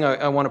other thing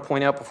I want to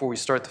point out before we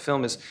start the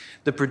film is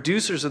the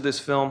producers of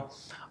this film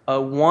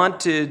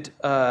wanted,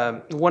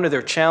 one of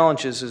their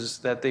challenges is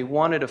that they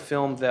wanted a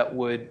film that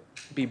would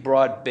be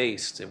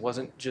broad-based. It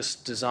wasn't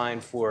just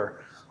designed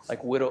for like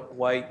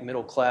white,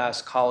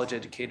 middle-class,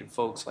 college-educated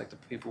folks like the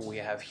people we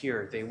have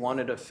here. They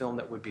wanted a film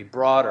that would be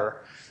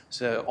broader,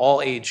 so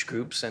all age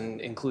groups, and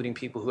including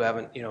people who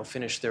haven't,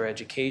 finished their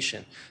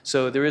education.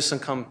 So there is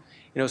some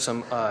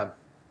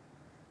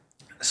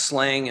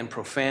slang and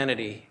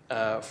profanity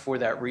for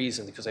that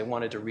reason, because they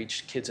wanted to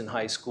reach kids in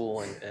high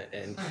school,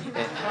 and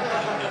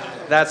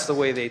that's the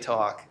way they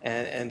talk.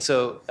 And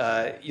so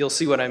you'll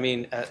see what I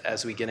mean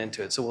as we get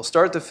into it. So we'll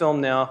start the film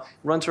now,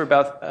 runs for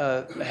about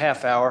a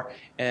half hour,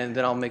 and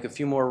then I'll make a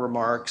few more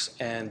remarks,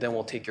 and then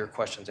we'll take your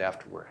questions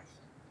afterward.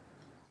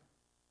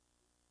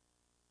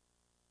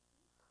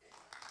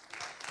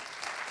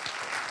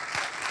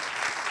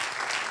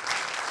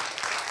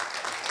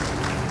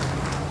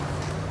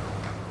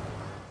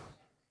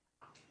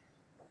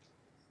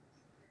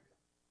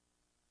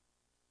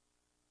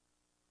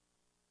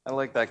 I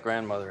like that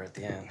grandmother at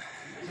the end.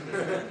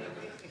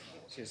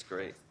 She's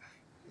great.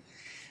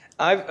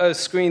 I've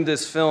screened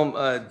this film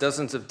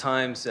dozens of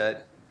times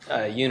at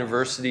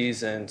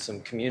universities and some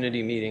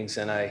community meetings,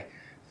 and I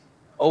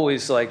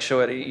always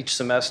show it each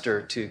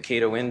semester to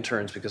Cato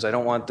interns because I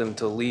don't want them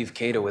to leave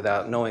Cato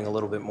without knowing a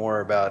little bit more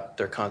about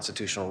their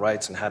constitutional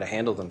rights and how to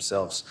handle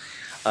themselves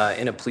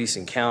in a police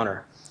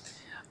encounter.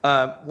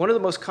 One of the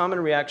most common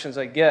reactions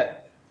I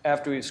get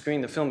after we've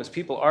screened the film is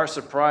people are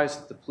surprised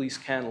that the police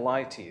can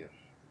lie to you.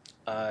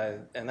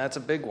 And that's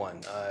a big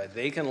one.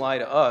 They can lie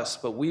to us,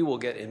 but we will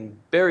get in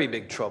very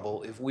big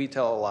trouble if we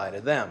tell a lie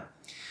to them.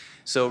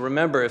 So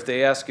remember, if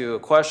they ask you a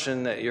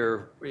question that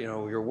you're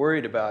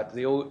worried about,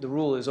 the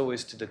rule is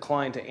always to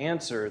decline to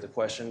answer the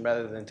question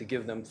rather than to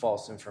give them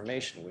false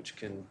information, which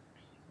can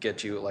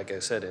get you, like I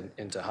said,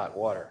 into hot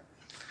water.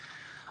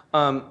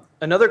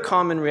 Another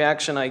common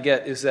reaction I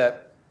get is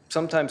that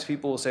sometimes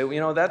people will say,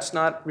 well, that's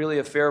not really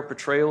a fair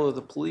portrayal of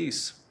the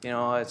police.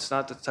 It's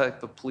not the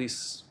type of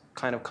police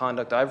kind of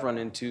conduct I've run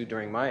into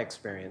during my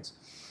experience.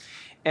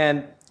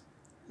 And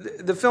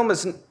the film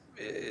isn't,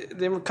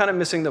 they were kind of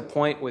missing the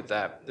point with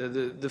that.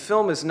 The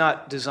film is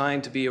not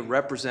designed to be a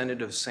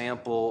representative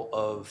sample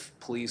of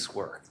police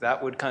work.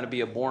 That would kind of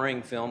be a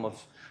boring film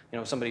of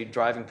somebody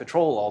driving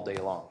patrol all day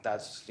long.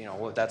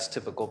 That's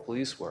typical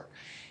police work.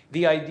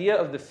 The idea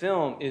of the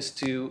film is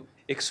to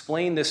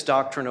explain this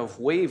doctrine of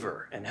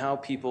waiver and how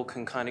people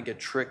can kind of get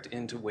tricked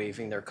into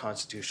waiving their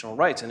constitutional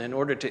rights. And in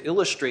order to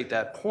illustrate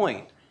that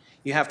point,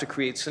 you have to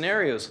create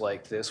scenarios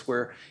like this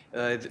where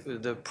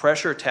the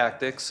pressure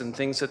tactics and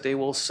things that they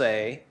will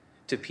say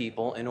to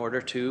people in order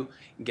to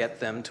get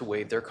them to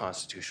waive their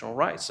constitutional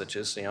rights, such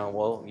as,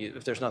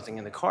 if there's nothing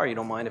in the car, you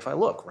don't mind if I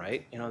look,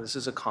 right? This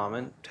is a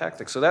common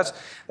tactic. So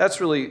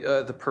that's really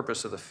the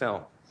purpose of the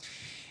film.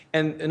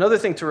 And another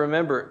thing to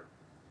remember,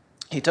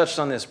 he touched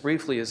on this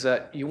briefly, is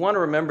that you want to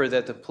remember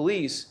that the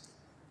police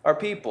are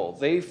people.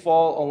 They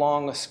fall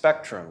along a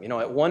spectrum.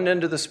 At one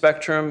end of the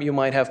spectrum, you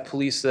might have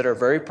police that are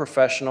very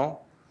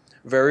professional,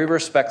 very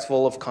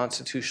respectful of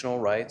constitutional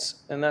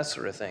rights, and that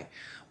sort of thing.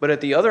 But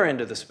at the other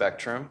end of the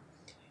spectrum,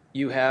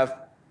 you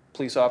have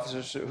police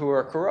officers who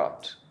are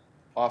corrupt,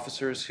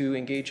 officers who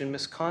engage in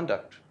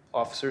misconduct,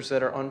 officers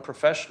that are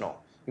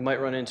unprofessional. You might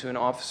run into an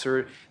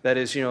officer that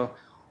is,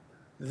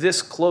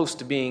 this close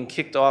to being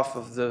kicked off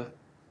of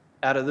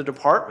out of the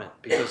department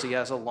because he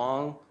has a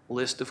long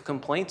list of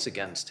complaints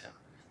against him.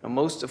 Now,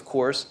 most, of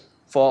course,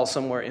 fall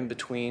somewhere in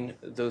between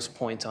those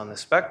points on the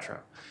spectrum.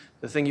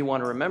 The thing you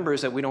want to remember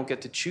is that we don't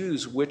get to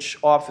choose which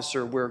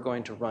officer we're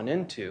going to run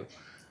into.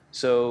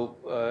 So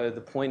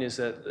the point is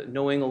that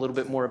knowing a little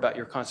bit more about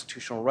your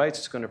constitutional rights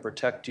is going to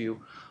protect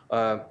you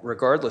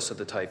regardless of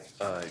the type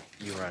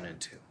you run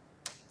into.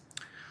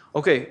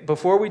 Okay,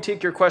 before we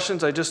take your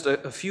questions,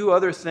 a few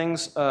other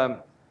things,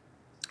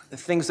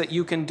 things that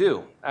you can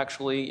do.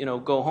 Actually,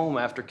 go home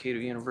after Cato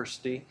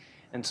University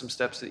and some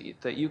steps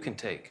that you can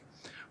take.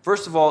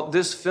 First of all,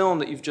 this film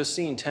that you've just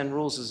seen, 10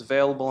 Rules, is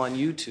available on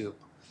YouTube.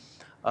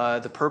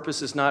 The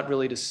purpose is not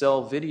really to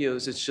sell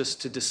videos, it's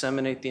just to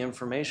disseminate the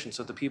information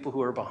so the people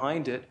who are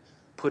behind it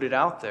put it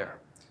out there.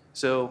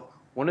 So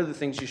one of the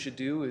things you should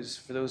do is,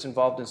 for those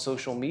involved in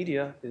social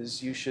media,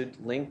 is you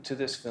should link to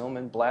this film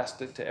and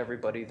blast it to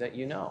everybody that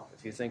you know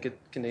if you think it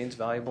contains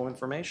valuable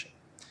information.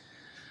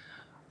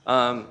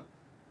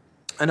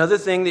 Another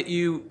thing that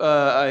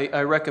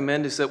I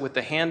recommend is that with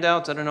the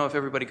handouts, I don't know if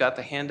everybody got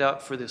the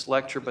handout for this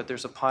lecture, but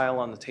there's a pile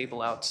on the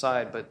table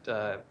outside.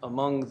 But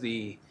among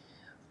the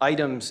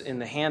items in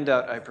the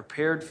handout I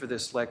prepared for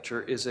this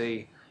lecture is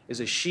a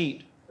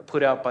sheet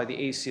put out by the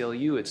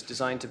ACLU. It's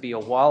designed to be a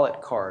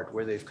wallet card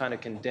where they've kind of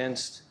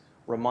condensed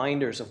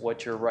reminders of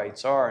what your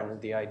rights are,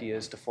 and the idea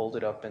is to fold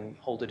it up and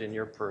hold it in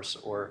your purse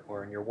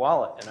or in your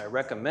wallet. And I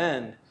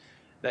recommend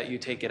that you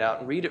take it out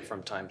and read it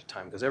from time to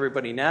time, because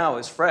everybody now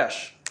is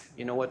fresh.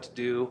 You know what to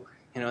do,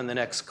 in the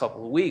next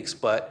couple of weeks,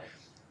 but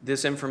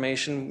this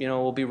information,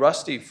 will be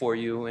rusty for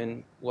you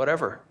in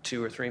whatever,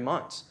 2 or 3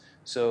 months.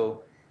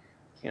 So,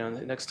 the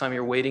next time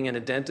you're waiting in a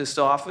dentist's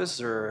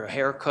office or a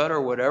haircut or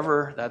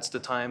whatever, that's the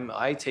time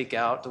I take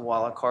out the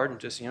wallet card and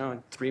just,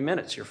 in 3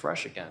 minutes, you're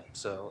fresh again.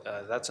 So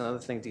that's another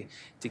thing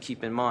to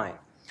keep in mind.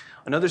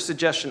 Another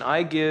suggestion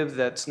I give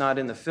that's not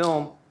in the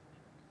film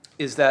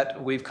is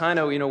that we've kind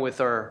of,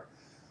 with our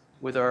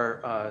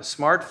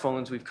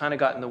smartphones, we've kind of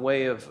gotten in the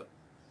way of,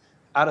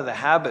 out of the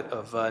habit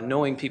of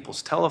knowing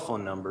people's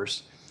telephone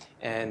numbers.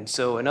 And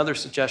so another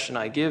suggestion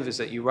I give is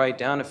that you write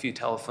down a few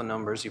telephone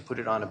numbers, you put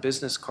it on a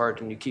business card,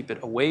 and you keep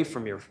it away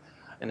from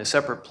in a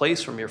separate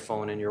place from your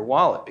phone in your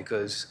wallet,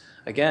 because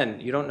again,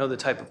 you don't know the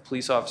type of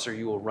police officer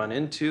you will run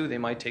into. They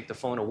might take the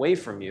phone away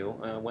from you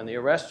when they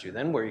arrest you.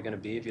 Then where are you going to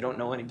be if you don't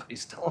know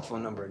anybody's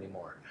telephone number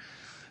anymore?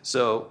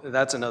 So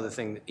that's another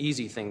thing,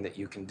 easy thing that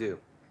you can do.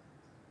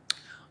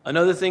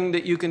 Another thing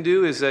that you can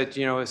do is that,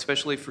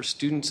 especially for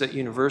students at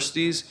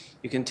universities,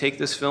 you can take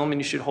this film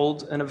and you should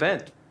hold an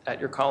event at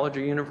your college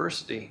or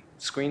university.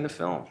 Screen the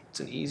film.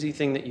 It's an easy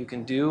thing that you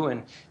can do,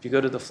 and if you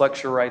go to the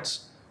Flexure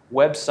Rights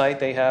website,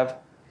 they have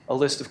a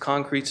list of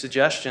concrete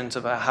suggestions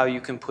about how you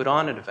can put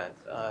on an event.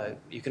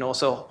 You can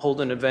also hold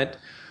an event,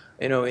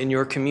 in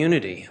your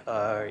community,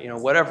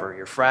 whatever,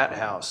 your frat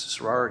house,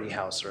 sorority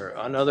house, or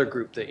another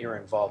group that you're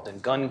involved in,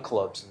 gun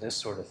clubs and this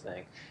sort of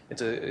thing.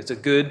 It's a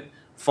good,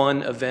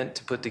 fun event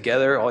to put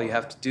together. All you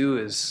have to do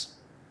is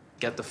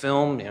get the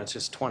film. It's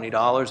just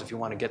 $20 if you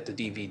want to get the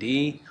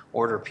DVD,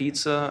 order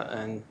pizza,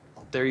 and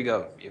there you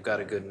go. You've got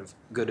a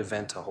good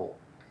event to hold.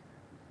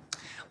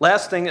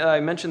 Last thing, I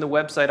mentioned the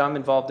website I'm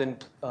involved in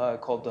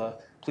called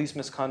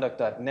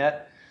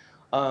policemisconduct.net.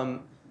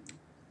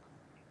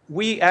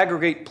 We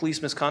aggregate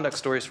police misconduct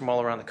stories from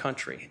all around the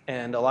country,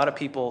 and a lot of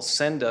people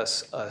send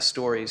us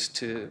stories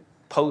to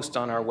post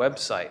on our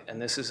website,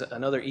 and this is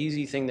another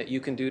easy thing that you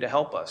can do to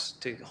help us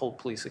to hold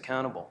police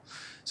accountable.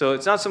 So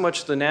it's not so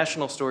much the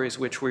national stories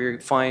which we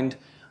find,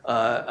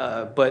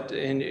 but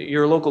in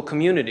your local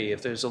community,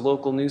 if there's a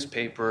local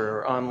newspaper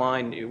or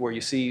online where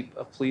you see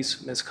a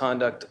police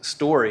misconduct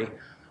story,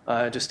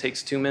 it just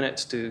takes 2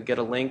 minutes to get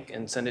a link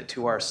and send it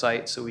to our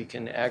site so we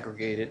can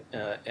aggregate it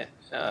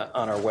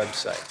on our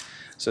website.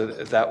 So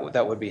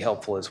that would be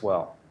helpful as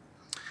well.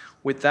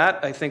 With that,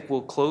 I think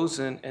we'll close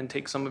and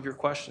take some of your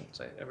questions.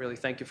 I really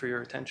thank you for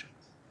your attention.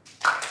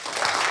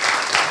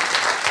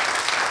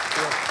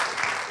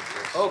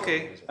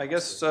 Okay, I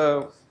guess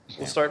we'll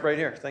start right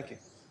here. Thank you.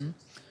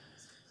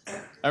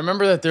 I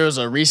remember that there was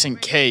a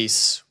recent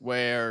case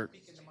where...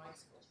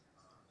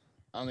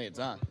 I don't think it's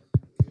on.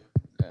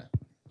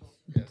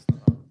 Yeah.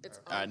 All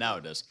right, now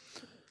it is.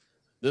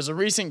 There's a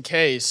recent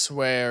case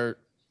where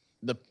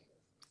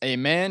a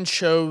man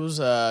chose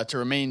to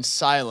remain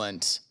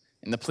silent,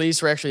 and the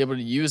police were actually able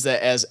to use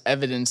that as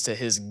evidence to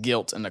his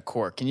guilt in the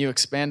court. Can you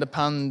expand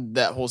upon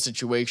that whole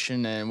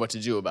situation and what to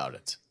do about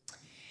it?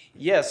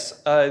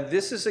 Yes,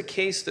 this is a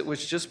case that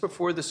was just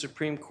before the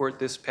Supreme Court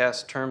this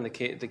past term. The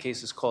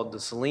case is called the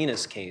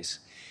Salinas case.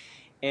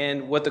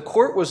 And what the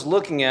court was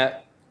looking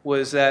at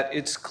was that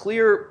it's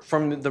clear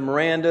from the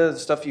Miranda, the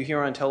stuff you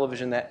hear on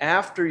television, that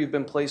after you've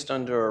been placed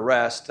under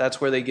arrest,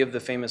 that's where they give the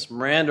famous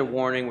Miranda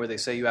warning where they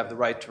say you have the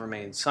right to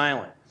remain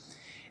silent.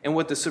 And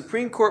what the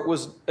Supreme Court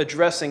was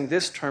addressing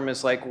this term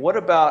is like, what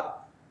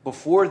about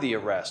before the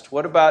arrest?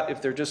 What about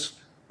if they're just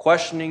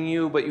questioning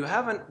you, but you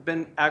haven't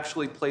been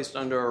actually placed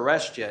under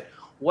arrest yet?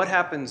 What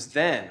happens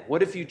then?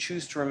 What if you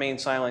choose to remain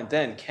silent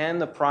then? Can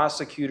the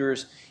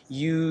prosecutors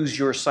use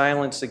your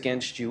silence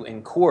against you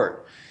in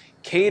court?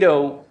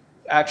 Cato,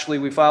 actually,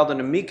 we filed an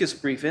amicus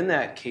brief in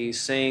that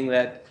case saying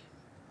that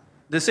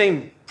the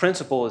same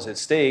principle is at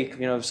stake.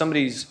 If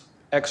somebody's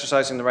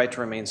exercising the right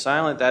to remain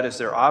silent, that is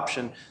their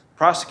option.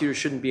 Prosecutors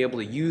shouldn't be able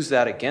to use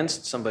that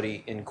against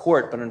somebody in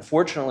court, but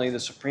unfortunately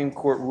the Supreme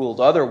Court ruled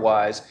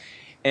otherwise.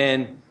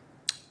 And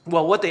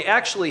well, what they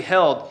actually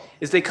held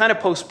is they kind of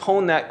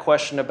postponed that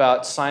question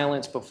about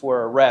silence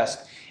before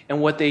arrest. And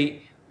what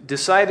they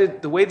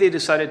decided, the way they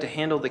decided to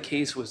handle the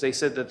case was they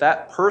said that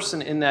that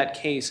person in that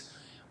case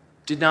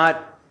did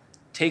not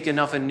take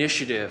enough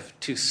initiative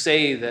to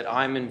say that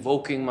I'm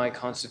invoking my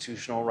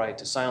constitutional right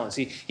to silence.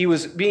 He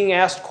was being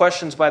asked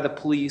questions by the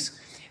police,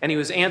 and he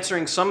was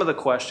answering some of the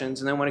questions,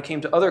 and then when it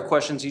came to other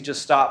questions, he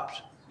just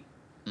stopped.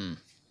 And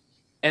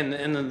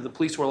then the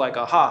police were like,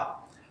 aha.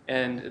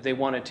 and they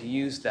wanted to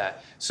use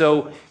that.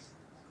 So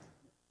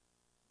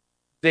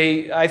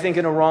I think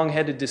in a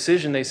wrong-headed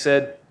decision, they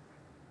said,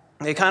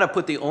 they kind of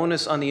put the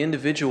onus on the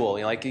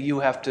individual, like you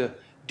have to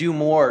do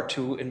more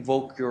to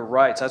invoke your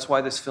rights. That's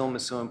why this film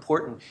is so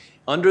important.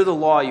 Under the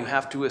law, you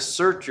have to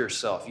assert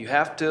yourself. You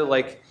have to,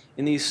 like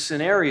in these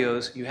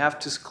scenarios, you have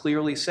to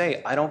clearly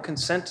say, I don't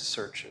consent to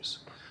searches.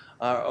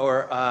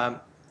 I'm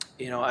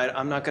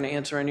not going to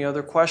answer any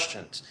other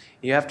questions.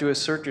 You have to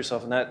assert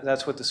yourself, and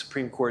that's what the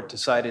Supreme Court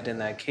decided in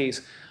that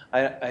case.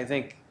 I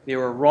think they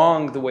were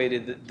wrong the way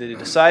they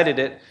decided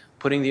it,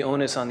 putting the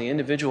onus on the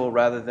individual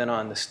rather than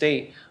on the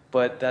state,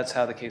 but that's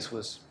how the case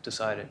was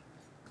decided.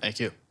 Thank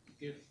you.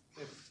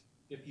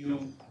 If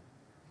you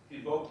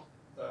invoke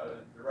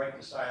the right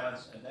to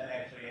silence and then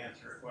actually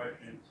answer a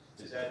question,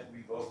 does that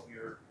revoke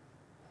your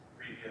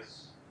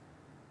previous?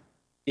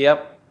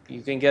 Yep,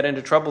 you can get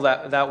into trouble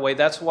that way.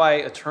 That's why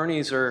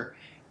attorneys are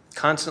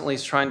constantly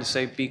trying to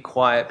say, be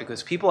quiet,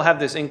 because people have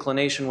this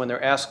inclination when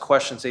they're asked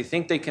questions, they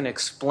think they can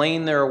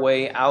explain their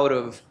way out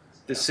of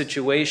the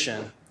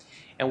situation.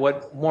 And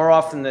what more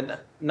often than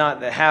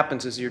not that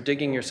happens is you're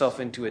digging yourself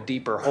into a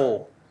deeper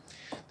hole.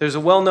 There's a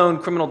well-known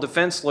criminal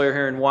defense lawyer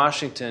here in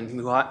Washington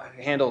who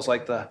handles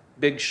like the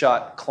big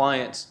shot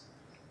clients.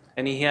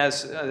 And he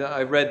has,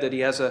 I read that he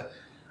has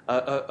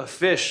a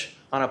fish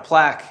on a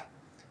plaque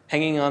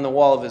hanging on the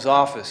wall of his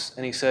office.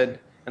 And he said,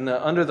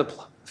 under the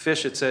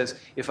fish it says,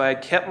 if I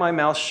had kept my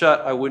mouth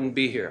shut, I wouldn't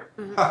be here.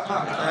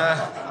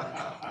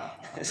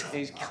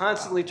 He's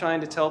constantly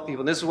trying to tell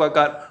people. And this is what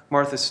got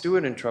Martha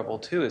Stewart in trouble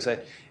too, is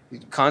that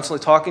you're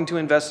constantly talking to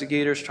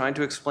investigators, trying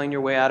to explain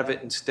your way out of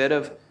it, instead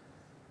of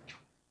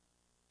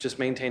just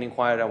maintaining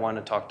quiet, I want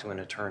to talk to an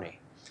attorney.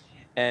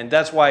 And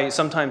that's why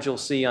sometimes you'll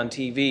see on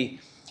TV,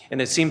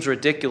 and it seems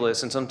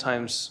ridiculous, and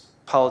sometimes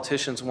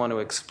politicians want to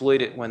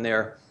exploit it when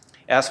they're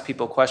ask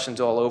people questions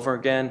all over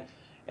again,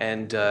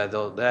 and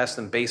they'll ask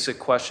them basic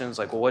questions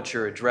like, well, what's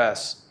your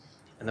address?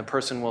 And the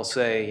person will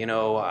say,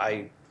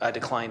 I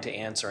decline to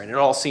answer. And it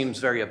all seems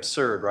very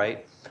absurd,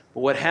 right? But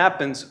what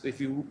happens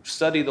if you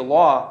study the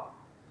law,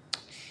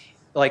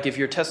 like if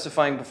you're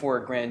testifying before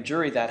a grand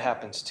jury, that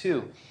happens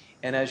too.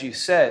 And as you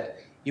said,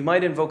 you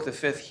might invoke the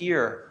Fifth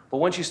here, but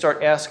once you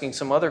start asking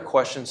some other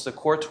questions, the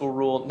courts will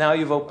rule, now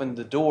you've opened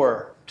the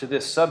door to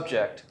this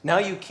subject. Now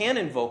you can't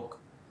invoke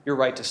your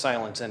right to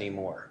silence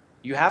anymore.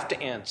 You have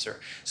to answer.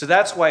 So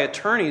that's why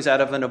attorneys,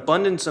 out of an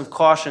abundance of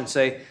caution,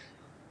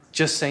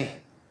 just say,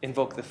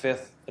 invoke the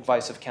Fifth,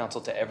 advice of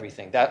counsel to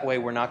everything. That way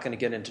we're not going to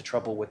get into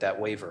trouble with that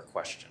waiver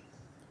question.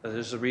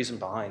 There's a reason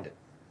behind it.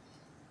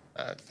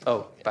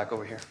 Back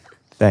over here.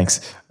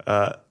 Thanks.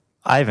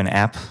 I have an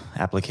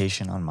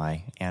application on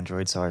my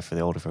Android. Sorry for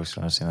the older folks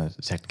who don't understand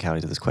the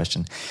technicalities of this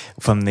question.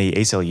 From the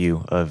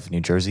ACLU of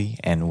New Jersey,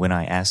 and when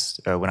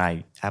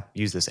I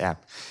use this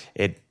app,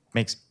 it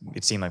makes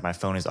it seem like my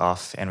phone is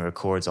off and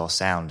records all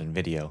sound and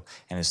video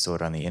and is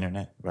stored on the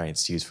internet. Right?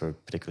 It's used for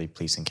particularly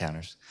police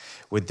encounters.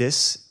 Would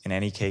this, in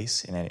any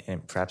case,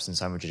 and perhaps in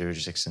some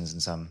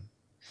jurisdictions, in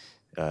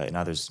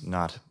others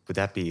not, would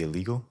that be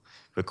illegal?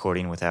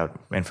 Recording without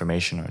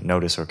information or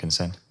notice or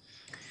consent?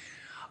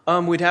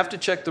 We'd have to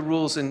check the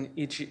rules in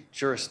each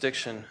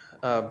jurisdiction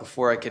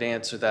before I could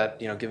answer that,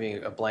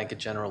 giving a blanket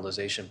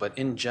generalization. But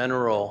in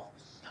general,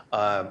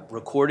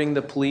 recording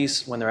the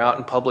police when they're out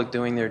in public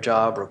doing their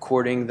job,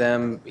 recording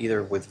them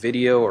either with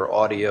video or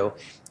audio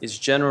is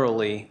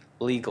generally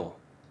legal,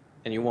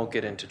 and you won't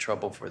get into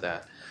trouble for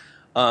that.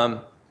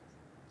 But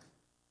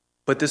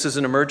this is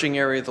an emerging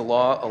area of the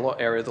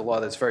law,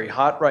 that's very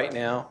hot right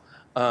now.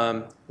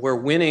 We're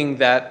winning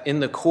that in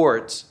the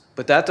courts.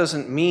 But that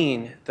doesn't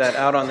mean that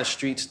out on the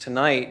streets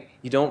tonight,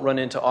 you don't run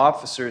into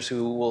officers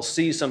who will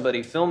see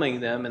somebody filming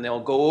them and they'll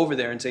go over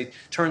there and say,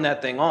 turn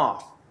that thing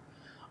off.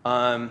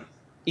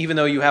 Even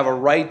though you have a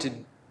right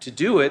to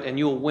do it and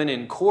you'll win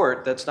in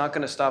court, that's not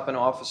going to stop an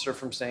officer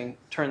from saying,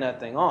 turn that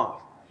thing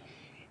off.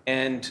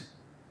 And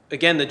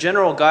again, the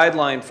general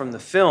guideline from the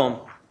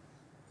film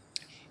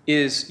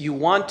is you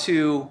want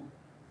to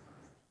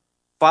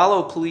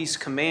follow police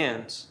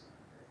commands,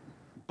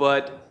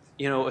 but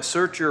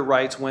assert your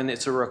rights when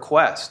it's a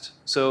request.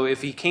 So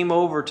if he came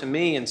over to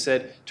me and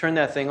said, turn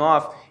that thing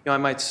off, I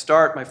might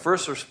start, my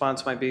first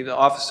response might be, the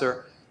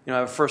officer, I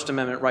have a First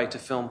Amendment right to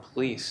film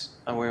police.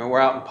 And when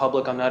we're out in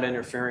public, I'm not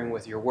interfering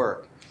with your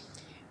work.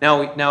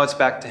 Now it's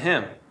back to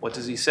him. What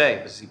does he say?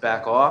 Does he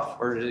back off?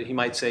 Or he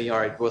might say, all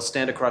right, we'll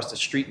stand across the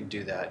street and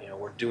do that.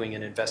 We're doing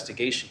an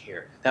investigation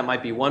here. That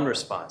might be one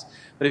response.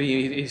 But if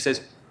he says,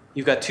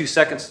 you've got 2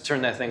 seconds to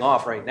turn that thing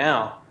off right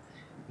now,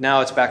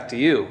 now it's back to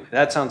you.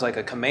 That sounds like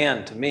a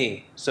command to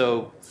me.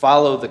 So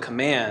follow the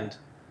command,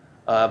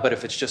 but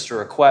if it's just a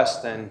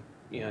request, then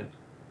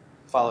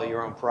follow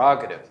your own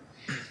prerogative.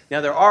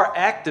 Now there are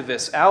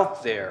activists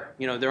out there.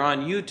 They're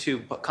on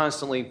YouTube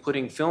constantly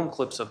putting film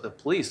clips of the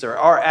police. There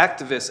are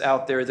activists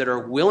out there that are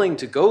willing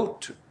to go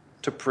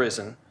to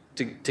prison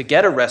to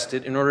get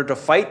arrested in order to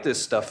fight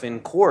this stuff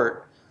in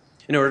court,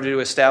 in order to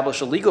establish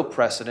a legal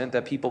precedent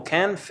that people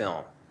can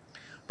film.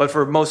 But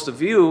for most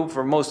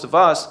of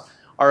us,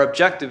 our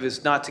objective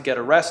is not to get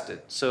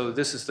arrested. So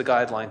this is the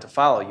guideline to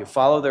follow. You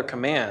follow their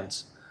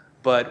commands,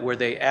 but where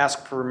they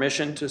ask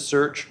permission to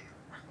search,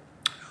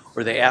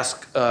 or they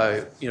ask,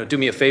 do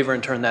me a favor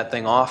and turn that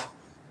thing off,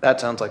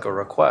 that sounds like a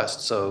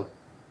request. So,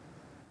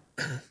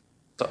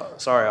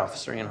 sorry,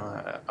 officer, we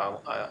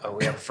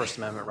have a First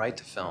Amendment right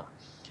to film,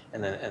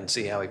 and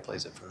see how he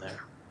plays it from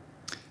there.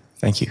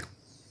 Thank you.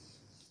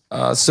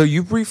 So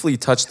you briefly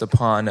touched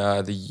upon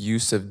the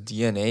use of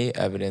DNA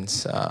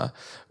evidence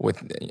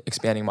with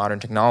expanding modern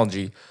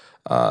technology.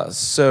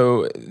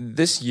 So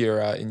this year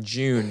in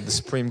June, the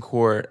Supreme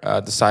Court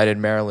decided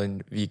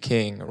Maryland v.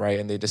 King, right?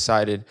 And they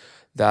decided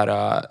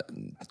that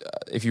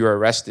if you are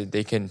arrested,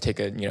 they can take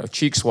a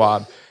cheek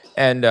swab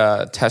and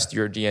test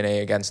your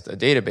DNA against a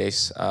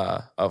database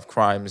of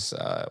crimes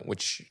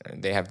which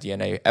they have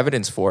DNA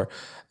evidence for.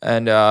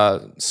 And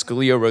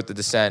Scalia wrote the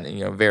dissent,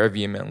 very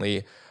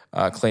vehemently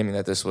claiming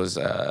that this was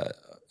an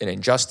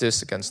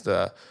injustice against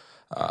the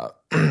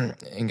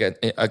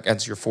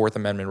against your Fourth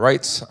Amendment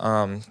rights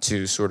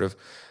to sort of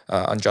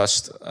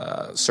unjust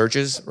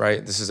searches,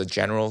 right? This is a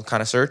general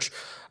kind of search.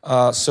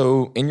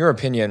 So in your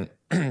opinion,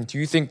 do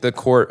you think the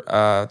court,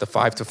 the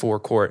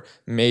 5-4 court,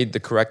 made the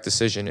correct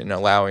decision in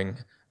allowing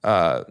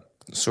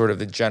sort of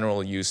the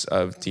general use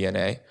of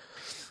DNA?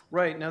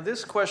 Right. Now,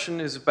 this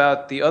question is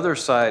about the other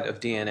side of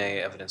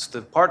DNA evidence.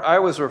 The part I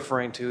was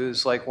referring to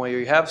is like when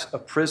you have a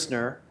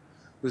prisoner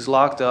who's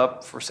locked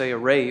up for, say, a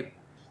rape,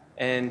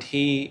 and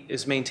he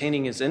is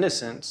maintaining his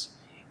innocence,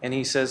 and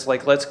he says,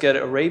 like, let's get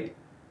a rape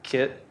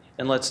kit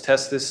and let's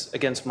test this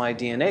against my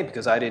DNA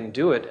because I didn't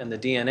do it, and the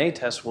DNA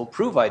test will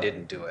prove I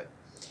didn't do it.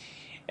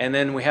 And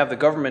then we have the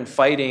government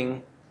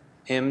fighting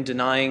him,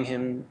 denying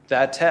him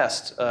that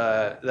test.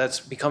 That's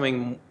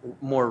becoming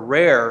more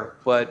rare,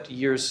 but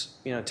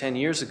 10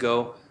 years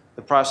ago,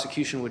 the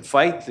prosecution would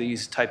fight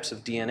these types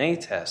of DNA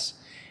tests.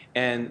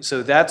 And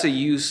so that's a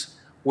use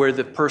where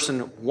the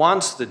person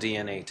wants the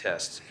DNA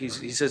test. He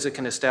says it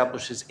can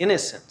establish his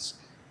innocence.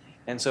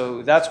 And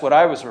so that's what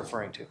I was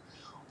referring to.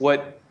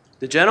 What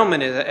the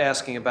gentleman is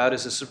asking about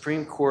is a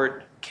Supreme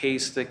Court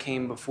case that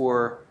came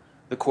before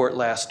the court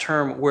last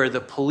term where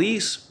the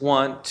police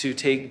want to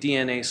take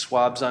DNA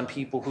swabs on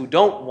people who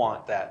don't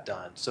want that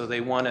done. So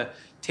they want to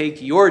take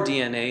your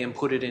DNA and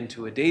put it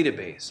into a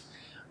database.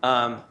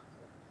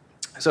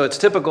 So it's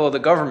typical of the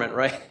government,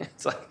 right?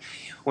 It's like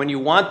when you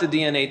want the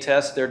DNA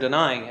test, they're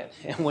denying it.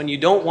 And when you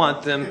don't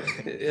want them,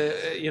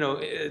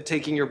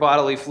 taking your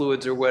bodily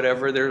fluids or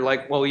whatever, they're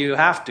like, well, you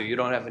have to. You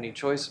don't have any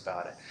choice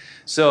about it.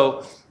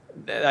 So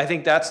I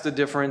think that's the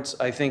difference.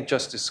 I think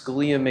Justice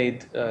Scalia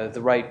made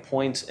the right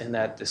points in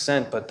that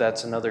dissent, but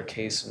that's another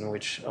case in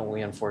which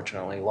we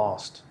unfortunately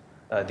lost.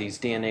 These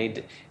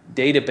DNA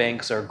data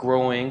banks are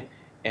growing,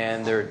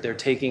 and they're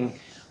taking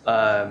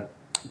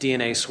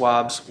DNA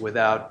swabs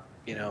without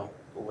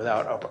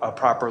a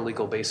proper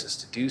legal basis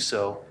to do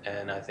so,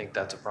 and I think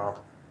that's a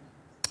problem.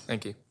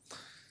 Thank you.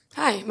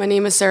 Hi, my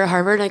name is Sarah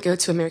Harvard. I go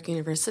to American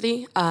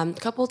University. A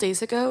couple of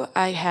days ago,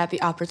 I had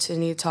the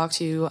opportunity to talk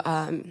to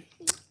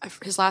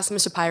his last name,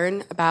 Mr.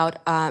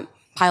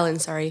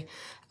 Pylan,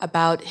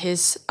 about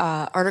his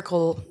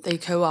article they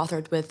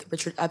co-authored with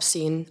Richard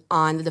Epstein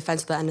on the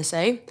defense of the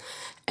NSA.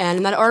 And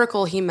in that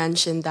article, he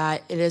mentioned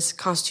that it is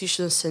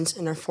constitutional since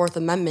in our Fourth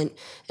Amendment,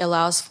 it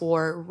allows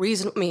for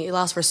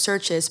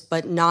searches,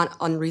 but not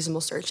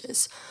unreasonable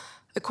searches.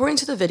 According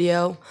to the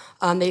video,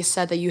 they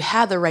said that you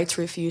have the right to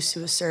refuse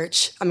to a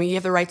search. You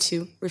have the right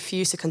to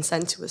refuse to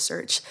consent to a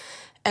search.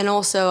 And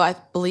also, I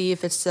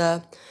believe it's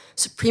two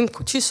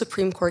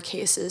Supreme Court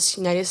cases,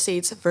 United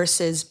States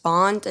versus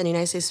Bond and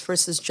United States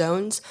versus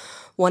Jones.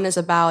 One is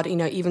about,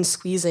 even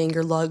squeezing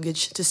your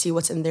luggage to see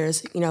what's in there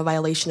is, a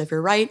violation of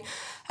your right,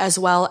 as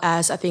well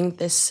as I think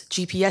this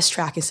GPS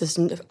tracking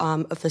system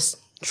of this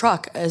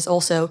truck is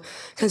also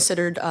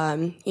considered,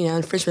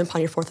 infringement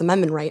upon your Fourth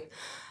Amendment right.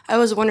 I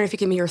was wondering if you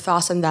could give me your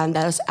thoughts on that, and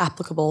that is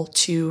applicable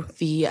to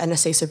the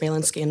NSA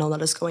surveillance scandal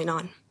that is going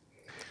on.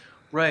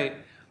 Right.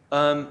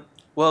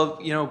 Well,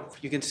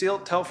 you can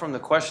tell from the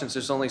questions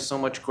there's only so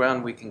much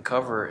ground we can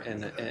cover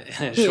in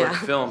a short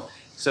film.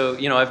 So,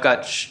 I've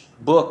got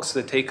books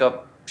that take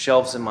up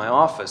shelves in my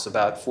office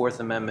about Fourth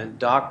Amendment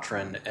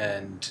doctrine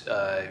and,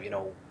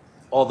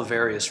 all the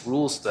various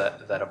rules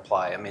that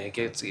apply.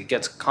 It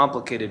gets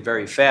complicated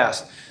very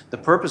fast. The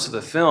purpose of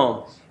the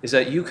film is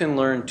that you can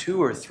learn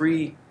 2 or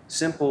 3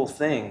 simple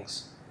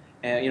things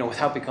and,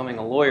 without becoming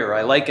a lawyer.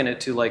 I liken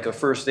it to like a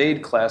first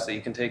aid class that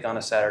you can take on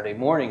a Saturday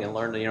morning and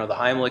learn, the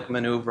Heimlich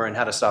maneuver and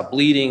how to stop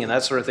bleeding and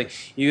that sort of thing.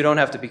 You don't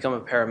have to become a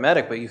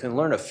paramedic, but you can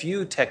learn a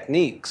few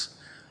techniques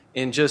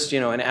in just,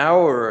 an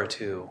hour or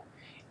 2,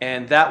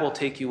 and that will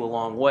take you a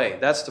long way.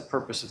 That's the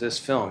purpose of this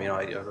film.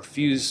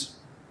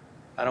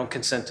 I don't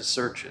consent to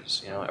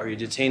searches. Are you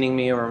detaining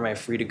me or am I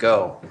free to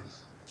go?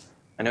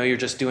 I know you're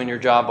just doing your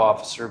job,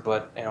 officer,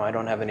 but, I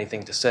don't have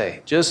anything to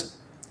say. Just,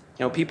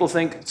 people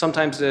think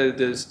sometimes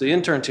the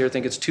interns here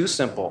think it's too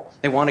simple.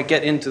 They want to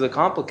get into the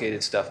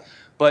complicated stuff.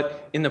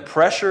 But in the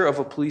pressure of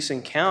a police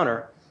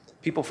encounter,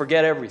 people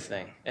forget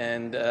everything.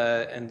 And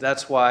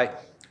that's why,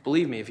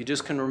 believe me, if you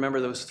just can remember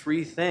those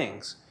 3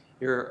 things,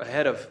 you're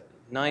ahead of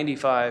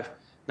 95,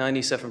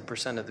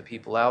 97% of the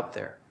people out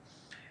there.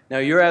 Now,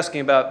 you're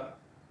asking about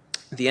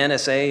the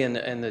NSA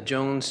and the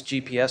Jones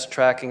GPS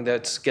tracking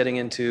that's getting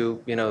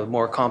into,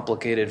 more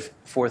complicated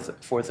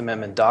Fourth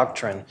Amendment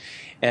doctrine.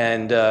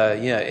 And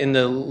in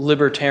the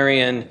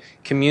libertarian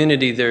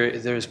community,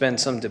 there's been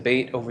some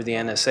debate over the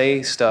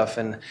NSA stuff,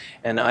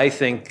 and I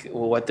think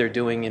what they're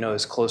doing,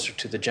 is closer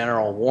to the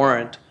general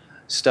warrant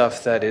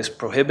stuff that is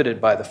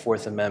prohibited by the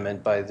Fourth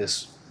Amendment, by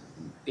this,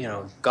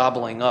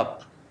 gobbling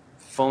up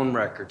phone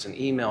records and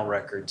email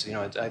records.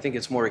 I think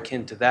it's more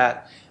akin to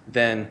that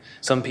than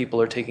some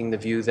people are taking the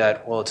view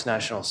that, well, it's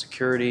national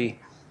security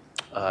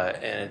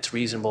and it's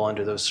reasonable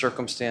under those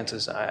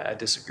circumstances. I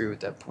disagree with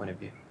that point of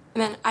view.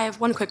 And then I have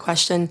one quick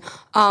question.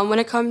 When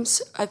it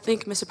comes, I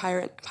think Mr.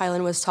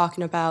 Pylon was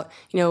talking about,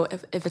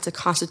 if it's a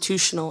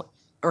constitutional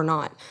or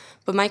not.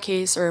 But my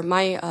case, or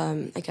my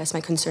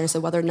concern is that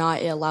whether or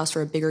not it allows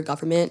for a bigger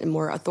government and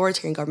more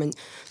authoritarian government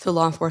through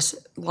law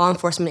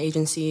enforcement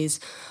agencies,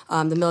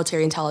 the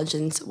military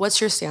intelligence.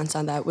 What's your stance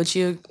on that? Would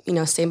you,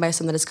 stand by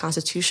something that is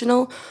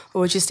constitutional,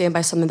 or would you stand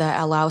by something that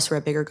allows for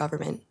a bigger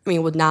government?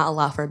 Would not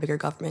allow for a bigger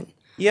government?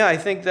 Yeah, I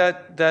think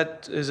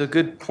that is a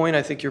good point.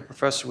 I think your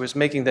professor was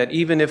making that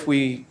even if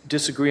we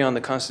disagree on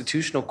the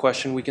constitutional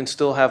question, we can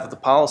still have the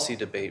policy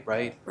debate,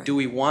 right? Do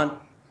we want,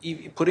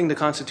 putting the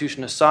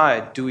Constitution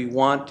aside, do we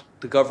want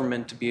the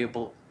government to be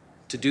able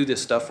to do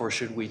this stuff, or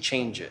should we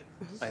change it?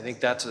 I think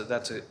that's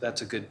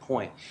a good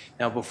point.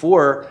 Now,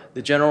 before,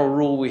 the general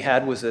rule we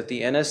had was that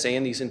the NSA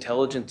and these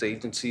intelligence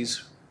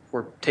agencies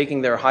were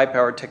taking their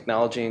high-powered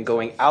technology and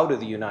going out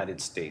of the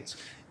United States.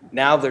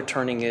 Now they're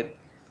turning it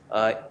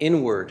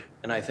inward,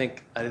 and I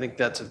think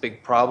that's a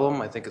big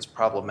problem. I think it's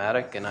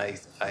problematic, and I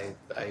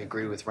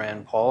agree with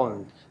Rand Paul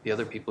and the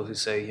other people who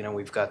say,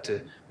 we've got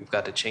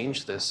to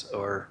change this,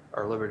 or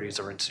our liberties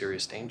are in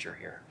serious danger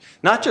here.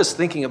 Not just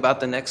thinking about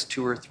the next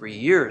 2 or 3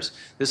 years.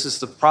 This is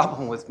the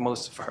problem with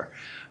most of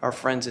our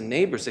friends and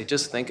neighbors. They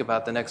just think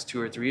about the next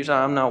 2 or 3 years.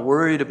 I'm not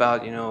worried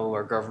about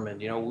our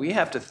government. We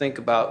have to think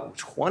about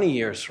 20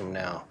 years from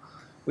now.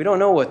 We don't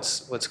know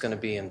what's going to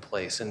be in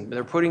place, and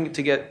they're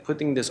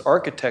putting this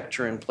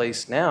architecture in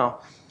place now,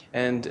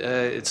 and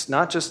it's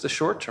not just the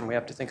short term. We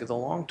have to think of the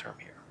long term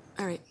here.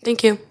 All right,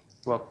 thank you.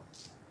 Well,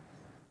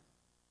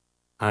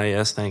 Hi,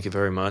 yes, thank you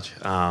very much.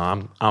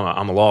 I'm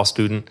a law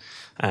student,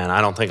 and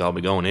I don't think I'll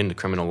be going into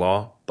criminal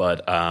law,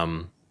 but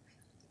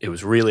it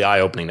was really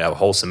eye-opening to have a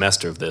whole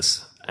semester of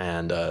this,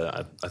 and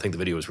I think the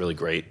video was really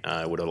great.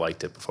 I would have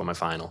liked it before my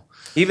final.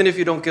 even if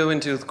you don't go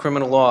into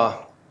criminal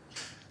law,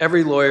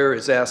 every lawyer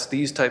is asked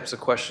these types of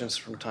questions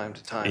from time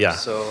to time. Yeah.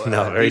 So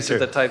very these true. are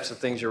the types of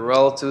things your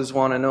relatives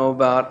want to know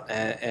about,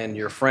 and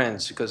your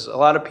friends, because a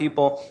lot of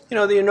people,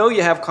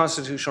 you have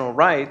constitutional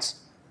rights,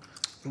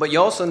 but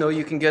you also know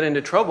you can get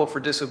into trouble for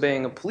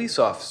disobeying a police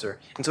officer.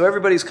 And so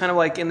everybody's kind of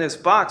like in this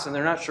box, and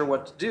they're not sure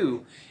what to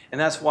do. And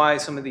that's why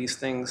some of these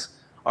things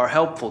are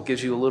helpful.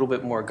 Gives you a little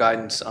bit more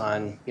guidance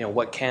on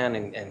what can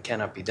and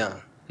cannot be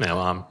done. Yeah,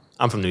 well,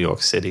 I'm from New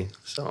York City,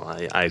 so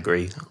I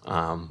agree.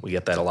 We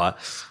get that a lot.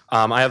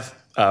 I have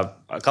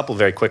a couple of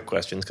very quick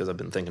questions because I've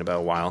been thinking about it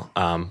a while.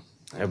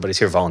 Everybody's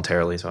here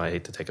voluntarily, so I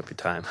hate to take up your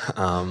time.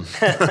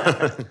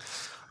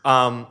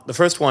 The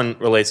first one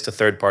relates to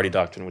third-party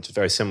doctrine, which is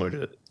very similar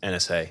to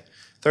NSA.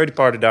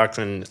 Third-party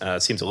doctrine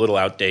seems a little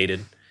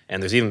outdated,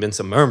 and there's even been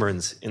some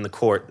murmurings in the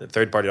court that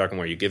third-party doctrine,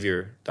 where you give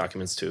your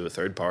documents to a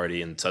third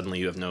party and suddenly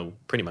you have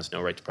pretty much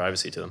no right to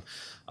privacy to them,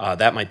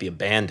 that might be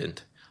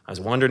abandoned. I was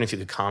wondering if you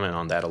could comment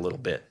on that a little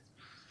bit.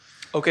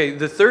 Okay,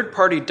 the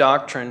third-party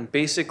doctrine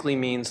basically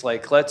means,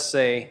 like, let's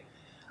say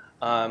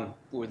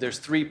there's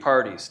three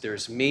parties.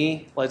 There's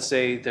me, let's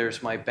say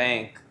there's my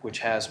bank, which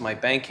has my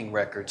banking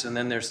records, and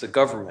then there's the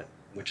government,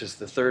 which is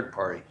the third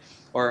party.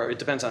 Or it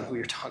depends on who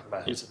you're talking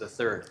about, it's the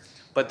third.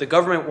 But the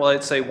government, well,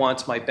 let's say,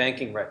 wants my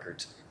banking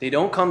records. They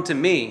don't come to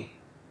me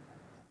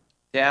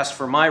to ask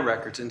for my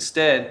records.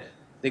 Instead,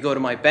 they go to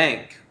my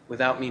bank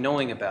without me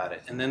knowing about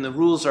it. And then the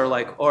rules are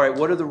like, all right,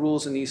 what are the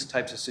rules in these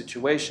types of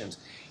situations?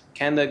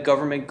 Can the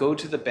government go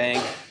to the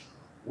bank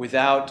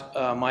without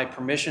my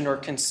permission or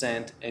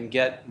consent and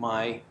get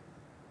my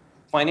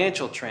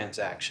financial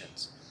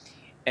transactions?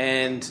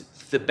 And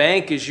the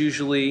bank is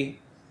usually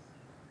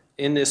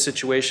in this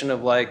situation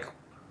of like,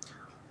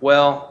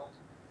 well,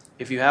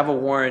 if you have a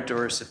warrant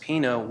or a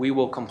subpoena, we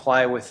will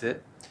comply with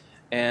it.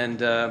 And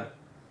the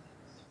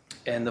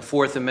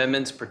Fourth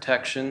Amendment's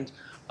protections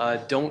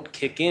don't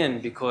kick in,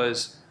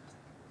 because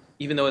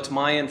even though it's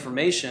my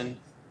information,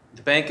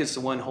 the bank is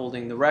the one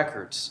holding the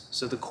records.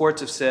 So the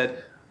courts have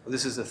said, well,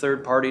 this is a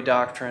third-party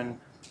doctrine.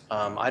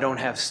 I don't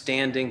have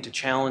standing to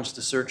challenge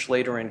the search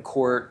later in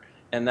court,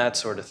 and that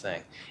sort of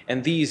thing.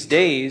 And these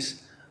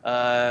days,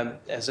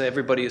 as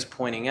everybody is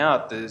pointing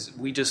out,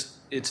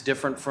 it's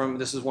different from,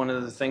 this is one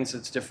of the things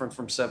that's different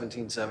from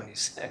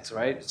 1776,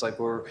 right? It's like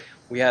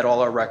we had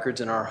all our records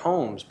in our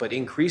homes, but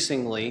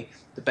increasingly,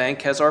 the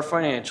bank has our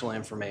financial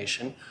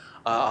information,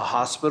 a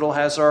hospital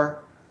has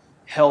our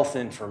health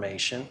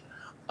information,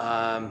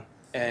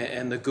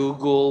 and the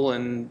Google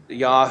and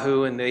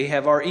Yahoo, and they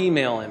have our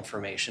email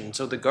information.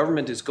 So the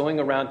government is going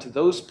around to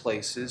those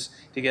places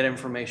to get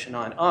information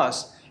on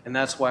us, and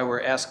that's why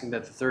we're asking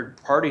that the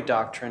third-party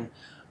doctrine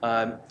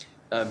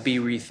be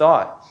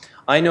rethought.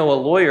 I know a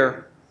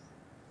lawyer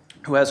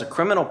who has a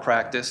criminal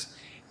practice,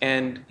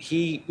 and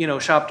he,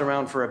 shopped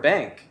around for a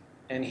bank,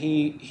 and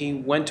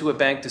he went to a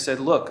bank to say,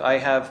 look, I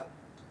have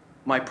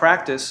my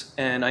practice,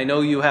 and I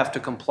know you have to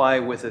comply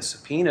with a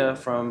subpoena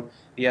from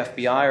the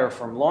FBI or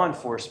from law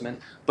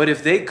enforcement, but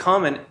if they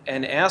come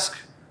and ask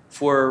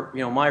for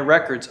my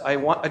records,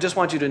 I just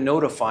want you to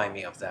notify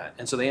me of that.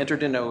 And so they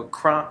entered into a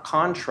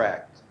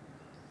contract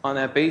on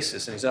that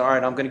basis, and he said, all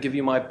right, I'm going to give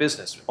you my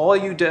business. All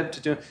you did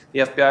to do, the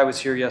FBI was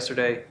here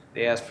yesterday,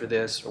 they asked for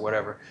this or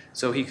whatever,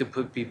 so he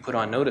could be put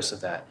on notice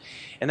of that.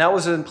 And that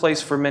was in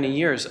place for many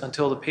years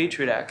until the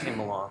Patriot Act came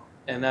along.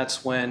 And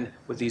that's when,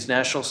 with these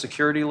national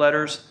security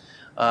letters,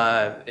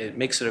 it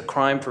makes it a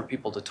crime for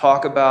people to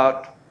talk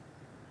about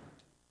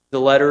the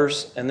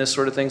letters and this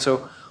sort of thing.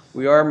 So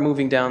we are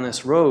moving down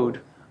this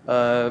road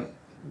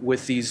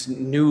with these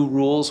new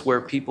rules where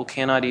people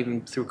cannot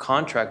even through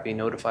contract be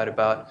notified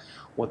about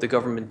what the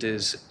government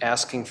is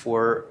asking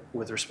for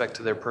with respect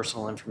to their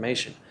personal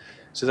information.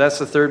 So that's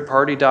the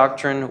third-party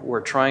doctrine.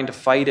 We're trying to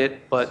fight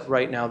it, but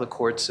right now the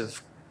courts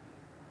have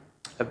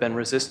been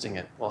resisting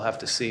it. We'll have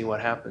to see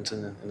what happens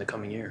in the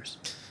coming years.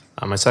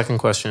 My second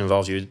question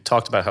involves, you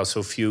talked about how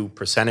so few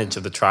percentage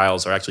of the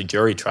trials are actually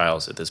jury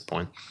trials at this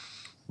point,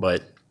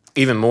 but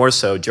even more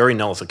so, jury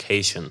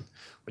nullification,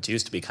 which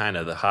used to be kind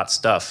of the hot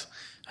stuff,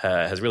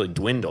 has really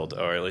dwindled,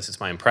 or at least it's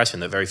my impression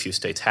that very few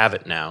states have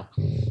it now.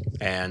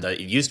 And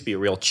it used to be a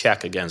real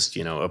check against,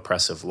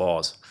 oppressive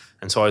laws.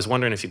 And so I was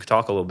wondering if you could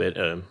talk a little bit,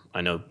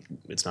 I know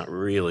it's not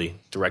really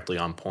directly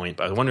on point,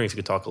 but I was wondering if you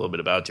could talk a little bit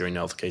about jury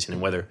nullification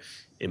and whether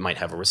it might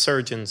have a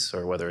resurgence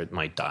or whether it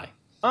might die.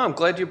 Oh, I'm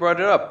glad you brought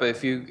it up.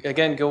 If you,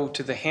 again, go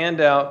to the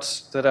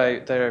handouts that I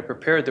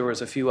prepared, there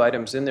was a few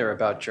items in there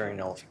about jury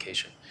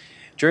nullification.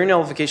 Jury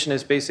nullification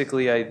is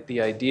basically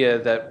the idea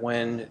that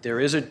when there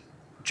is a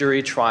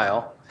jury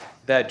trial,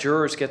 that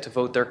jurors get to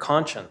vote their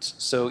conscience.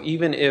 So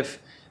even if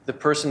the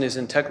person is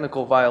in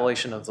technical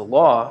violation of the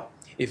law,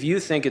 if you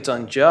think it's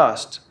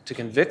unjust to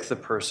convict the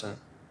person,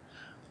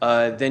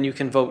 then you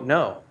can vote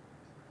no.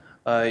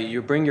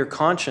 You bring your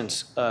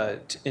conscience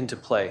into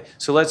play.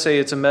 So let's say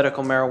it's a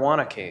medical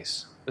marijuana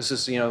case. This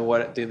is,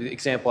 what the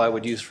example I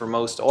would use for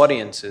most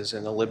audiences.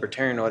 In a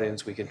libertarian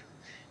audience, we can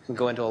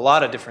go into a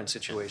lot of different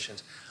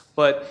situations.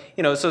 But,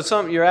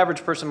 so your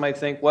average person might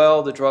think,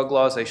 well, the drug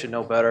laws, they should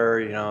know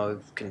better,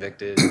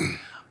 convicted.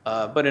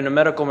 But in a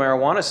medical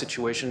marijuana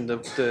situation,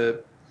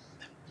 the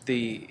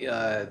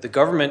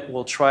government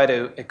will try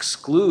to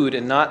exclude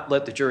and not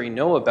let the jury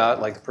know about,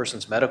 like, the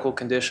person's medical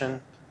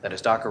condition, that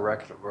his doctor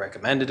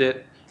recommended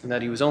it, and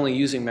that he was only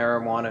using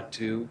marijuana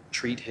to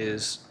treat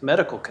his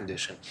medical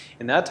condition.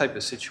 In that type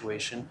of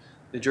situation,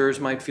 the jurors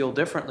might feel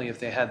differently if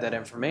they had that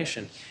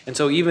information. And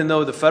so even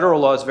though the federal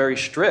law is very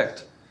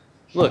strict,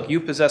 look, you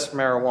possess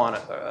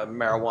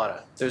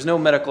marijuana. There's no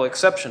medical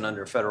exception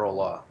under federal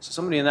law. So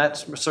somebody in that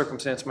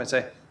circumstance might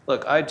say,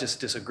 look, I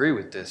just disagree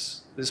with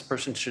this. This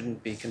person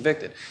shouldn't be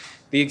convicted.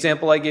 The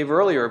example I gave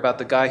earlier about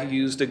the guy who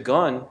used a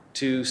gun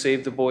to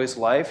save the boy's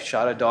life,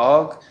 shot a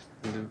dog,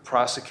 and the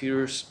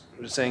prosecutors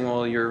were saying,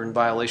 well, you're in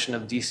violation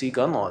of DC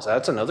gun laws.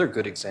 That's another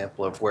good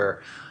example of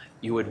where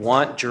you would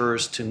want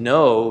jurors to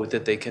know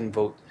that they can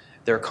vote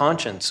their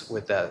conscience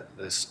with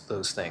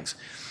those things.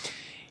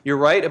 You're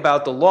right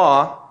about the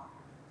law.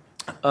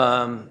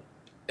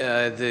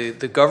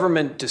 The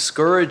government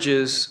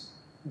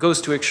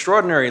goes to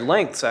extraordinary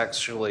lengths,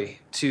 actually,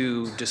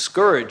 to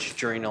discourage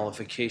jury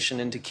nullification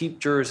and to keep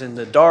jurors in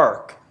the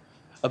dark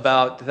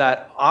about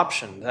that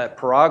option, that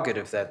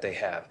prerogative that they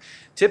have.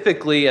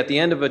 Typically, at the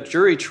end of a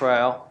jury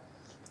trial,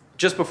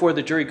 just before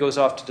the jury goes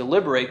off to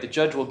deliberate, the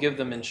judge will give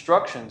them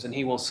instructions, and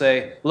he will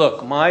say,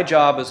 look, my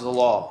job is the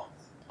law.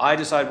 I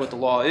decide what the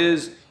law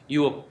is.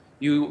 You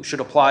should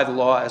apply the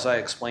law as I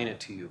explain it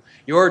to you.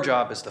 Your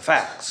job is the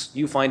facts.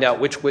 You find out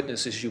which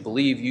witnesses you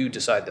believe, you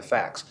decide the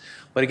facts.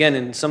 But again,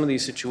 in some of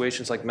these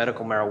situations like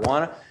medical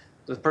marijuana,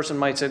 the person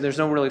might say, there's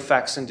no really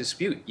facts in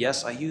dispute.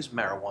 Yes, I use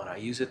marijuana. I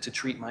use it to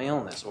treat my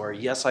illness. Or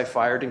yes, I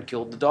fired and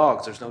killed the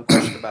dogs. There's no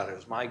question about it. It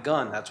was my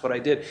gun. That's what I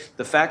did.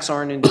 The facts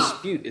aren't in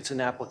dispute. It's an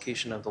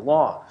application of the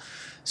law.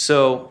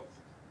 So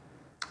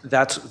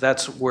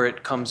that's where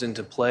it comes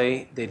into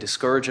play. They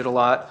discourage it a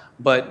lot.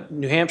 But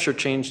New Hampshire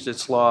changed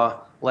its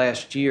law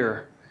last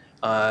year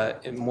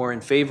more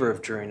in favor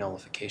of jury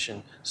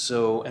nullification.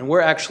 So, and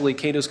we're actually,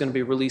 Cato's going to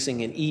be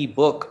releasing an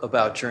e-book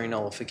about jury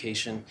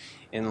nullification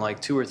in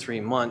like 2 or 3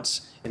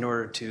 months in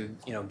order to,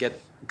 get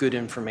good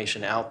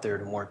information out there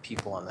to more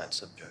people on that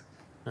subject.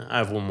 I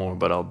have one more,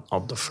 but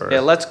I'll defer.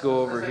 Yeah, let's go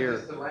over here.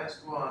 This is the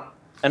last one.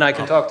 And I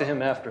can talk to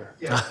him after.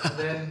 Yeah, and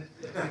then,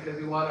 because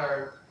we want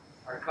our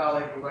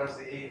colleague who runs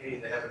the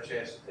EV to have a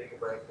chance to take a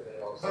break today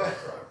also.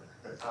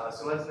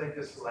 So let's make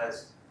this the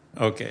last.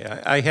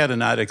 Okay, I had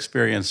an odd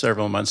experience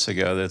several months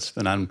ago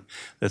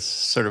that's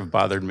sort of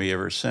bothered me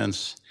ever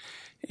since.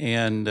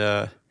 And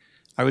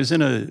I was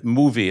in a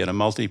movie at a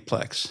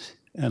multiplex,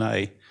 and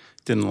I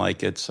didn't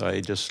like it, so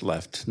I just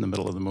left in the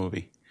middle of the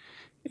movie.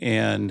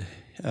 And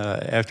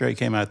after I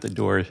came out the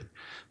door,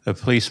 a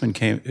policeman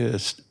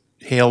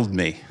hailed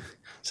me,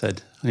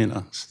 said,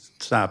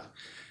 stop.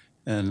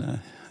 And,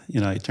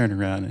 I turned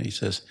around and he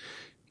says,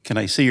 "Can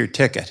I see your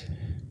ticket?"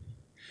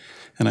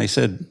 And I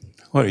said,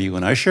 "What, are you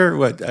an usher?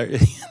 What?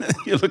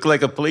 You look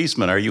like a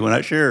policeman. Are you an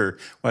usher?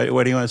 Why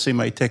do you want to see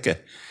my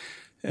ticket?"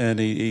 And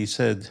he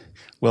said,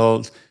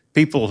 "Well,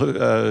 people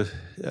have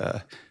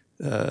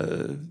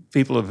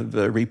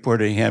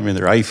reported having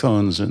their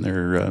iPhones and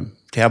their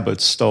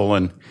tablets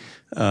stolen,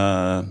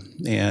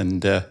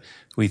 and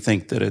we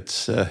think that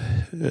it's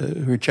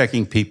we're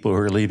checking people who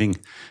are leaving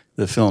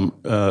the film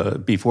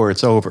before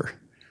it's over."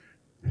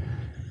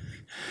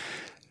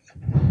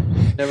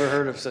 Never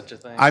heard of such a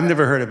thing. I've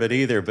never heard of it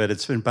either, but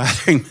it's been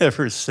bothering me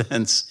ever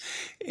since.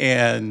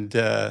 And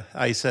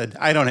I said,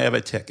 "I don't have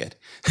a ticket."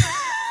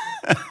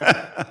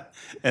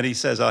 And he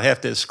says, "I'll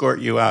have to escort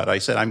you out." I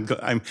said,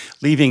 I'm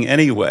leaving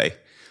anyway.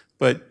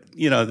 But,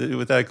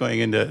 without going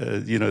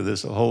into,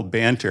 this whole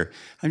banter,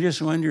 I'm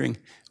just wondering,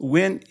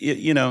 when,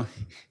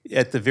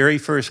 at the very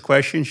first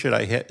question, should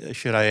I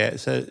have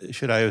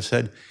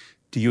said,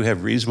 "Do you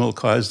have reasonable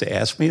cause to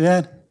ask me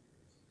that?"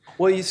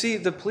 Well, you see,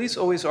 the police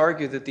always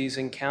argue that these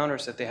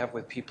encounters that they have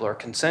with people are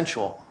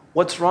consensual.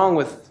 What's wrong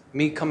with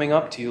me coming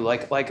up to you?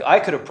 Like I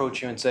could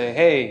approach you and say,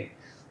 "Hey,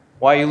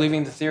 why are you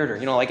leaving the theater?"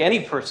 Like any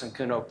person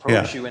can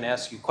approach you and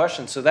ask you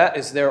questions. So that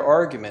is their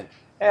argument.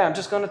 "Hey, I'm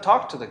just going to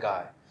talk to the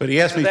guy." But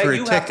he asked me for a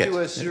you have ticket. to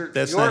assert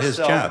That's not his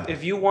job.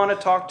 If you want to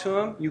talk to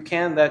him, you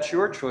can. That's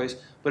your choice.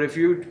 But if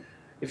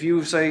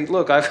you say,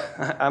 "Look,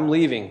 I'm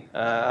leaving.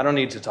 I don't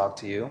need to talk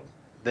to you,"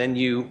 then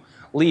you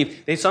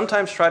leave. They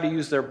sometimes try to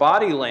use their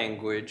body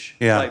language,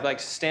 like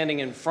standing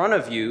in front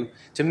of you,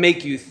 to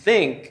make you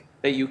think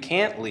that you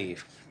can't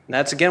leave. And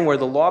that's, again, where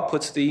the law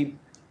puts the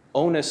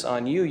onus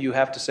on you. You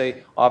have to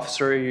say,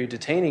 "Officer, are you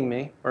detaining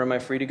me, or am I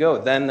free to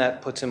go?" Then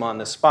that puts him on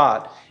the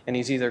spot, and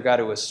he's either got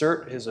to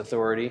assert his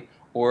authority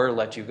or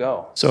let you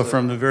go. So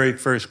from the very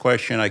first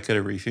question, I could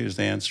have refused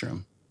to answer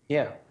him.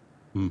 Yeah.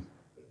 It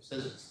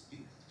says he's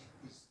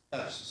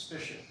out of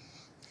suspicion.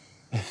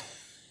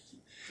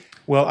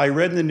 Well, I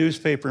read in the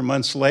newspaper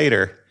months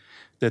later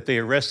that they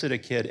arrested a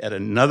kid at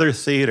another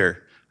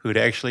theater who'd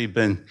actually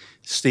been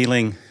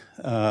stealing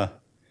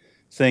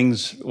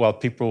things while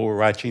people were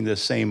watching the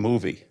same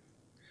movie.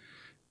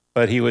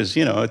 But he was,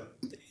 an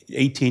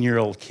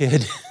 18-year-old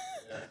kid.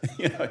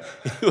 He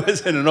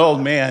wasn't an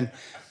old man.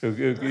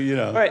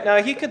 Right,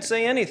 now he could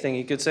say anything.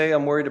 He could say,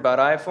 "I'm worried about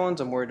iPhones,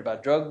 I'm worried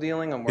about drug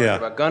dealing, I'm worried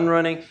about gun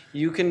running."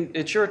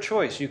 It's your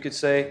choice. You could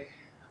say,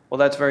 "Well,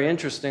 that's very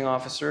interesting,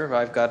 officer.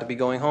 I've got to be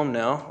going home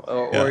now."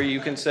 Or you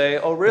can say,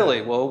 "Oh,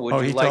 really? Well,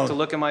 would you like to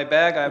look in my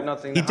bag? I have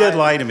nothing to hide." He did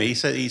lie to me. He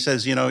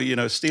says,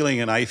 stealing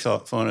an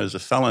iPhone is a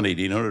felony.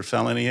 Do you know what a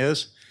felony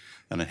is?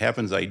 And it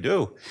happens I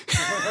do.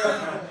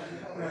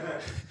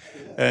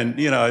 And,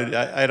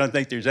 I don't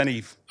think there's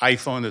any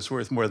iPhone that's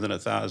worth more than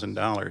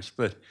 $1,000.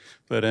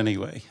 But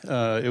anyway,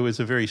 it was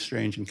a very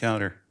strange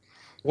encounter.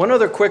 One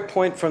other quick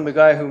point from the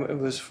guy who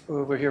was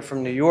over here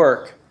from New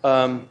York.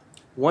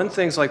 One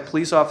thing's like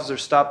police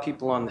officers stop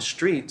people on the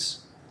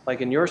streets, like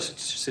in your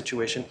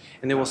situation,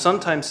 and they will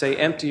sometimes say,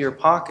 "Empty your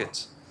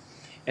pockets."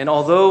 And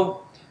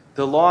although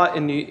the law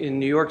in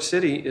New York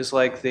City is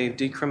like they've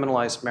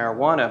decriminalized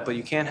marijuana, but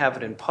you can't have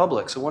it in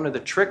public. So one of the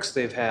tricks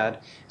they've had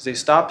is they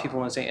stop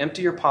people and say,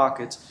 "Empty your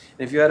pockets."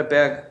 And if you had a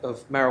bag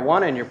of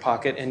marijuana in your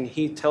pocket and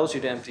he tells you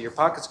to empty your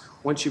pockets,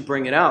 once you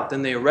bring it out,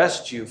 then they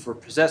arrest you for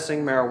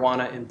possessing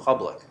marijuana in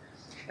public.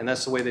 And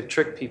that's the way they've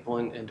tricked people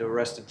and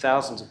arrested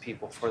thousands of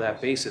people for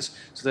that basis.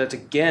 So that's,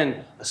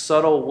 again, a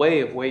subtle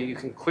way you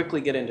can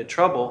quickly get into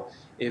trouble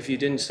if you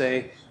didn't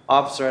say,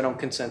 "Officer, I don't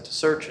consent to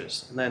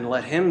searches," and then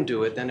let him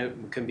do it. Then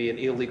it can be an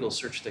illegal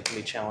search that can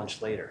be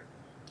challenged later.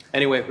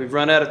 Anyway, we've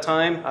run out of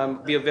time. I'll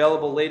be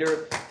available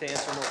later to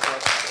answer more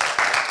questions.